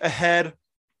week ahead.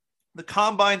 The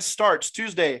combine starts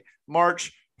Tuesday,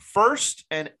 March 1st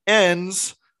and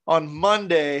ends on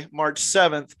Monday, March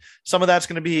 7th. Some of that's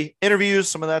going to be interviews.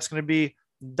 Some of that's going to be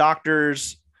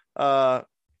doctors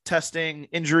testing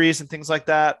injuries and things like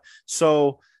that.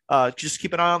 So just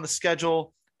keep an eye on the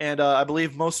schedule. And I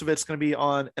believe most of it's going to be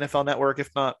on NFL Network,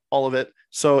 if not all of it.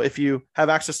 So if you have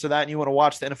access to that and you want to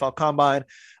watch the NFL Combine,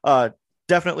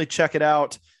 definitely check it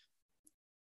out.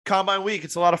 Combine week,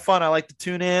 it's a lot of fun. I like to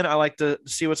tune in. I like to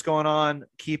see what's going on,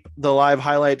 keep the live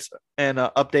highlights and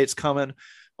updates coming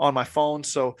on my phone.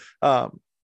 So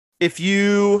if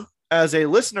you, as a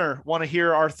listener, want to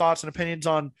hear our thoughts and opinions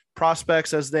on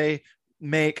prospects as they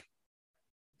make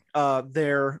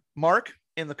their mark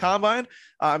in the combine,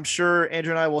 I'm sure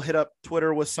Andrew and I will hit up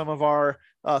Twitter with some of our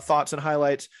thoughts and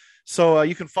highlights. So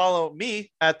you can follow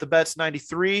me at the Bets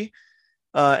 93.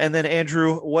 And then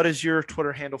Andrew, what is your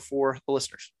Twitter handle for the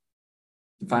listeners?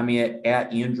 You can find me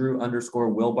at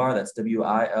Andrew_Wilbar. That's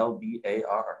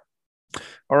WILBAR.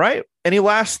 All right. Any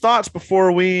last thoughts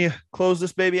before we close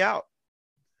this baby out?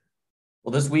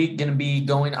 Well, this week going to be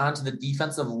going on to the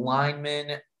defensive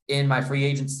linemen in my free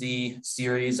agency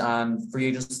series on free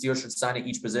agents Steelers should sign at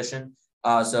each position.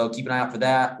 So keep an eye out for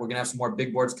that. We're going to have some more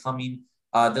big boards coming.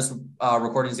 This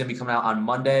recording is going to be coming out on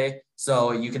Monday.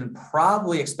 So you can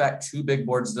probably expect 2 big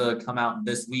boards to come out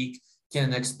this week.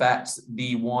 Can expect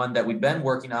the one that we've been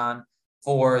working on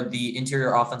for the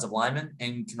interior offensive linemen,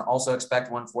 and you can also expect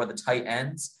one for the tight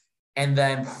ends. And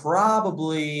then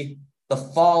probably the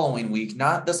following week,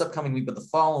 not this upcoming week, but the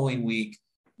following week,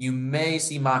 you may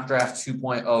see Mock Draft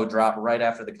 2.0 drop right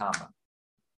after the combine.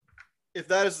 If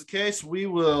that is the case, we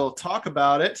will talk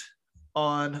about it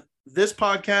on this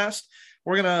podcast.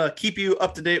 We're going to keep you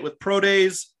up to date with pro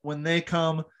days when they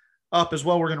come up as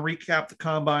well. We're going to recap the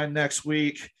combine next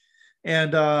week.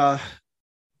 And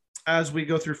as we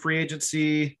go through free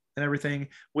agency and everything,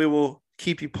 we will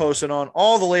keep you posted on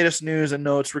all the latest news and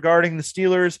notes regarding the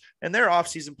Steelers and their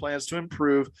offseason plans to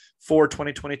improve for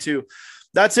 2022.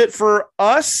 That's it for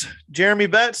us. Jeremy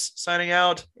Betts signing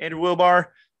out. Andrew Wilbar.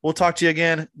 We'll talk to you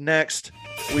again next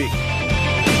week.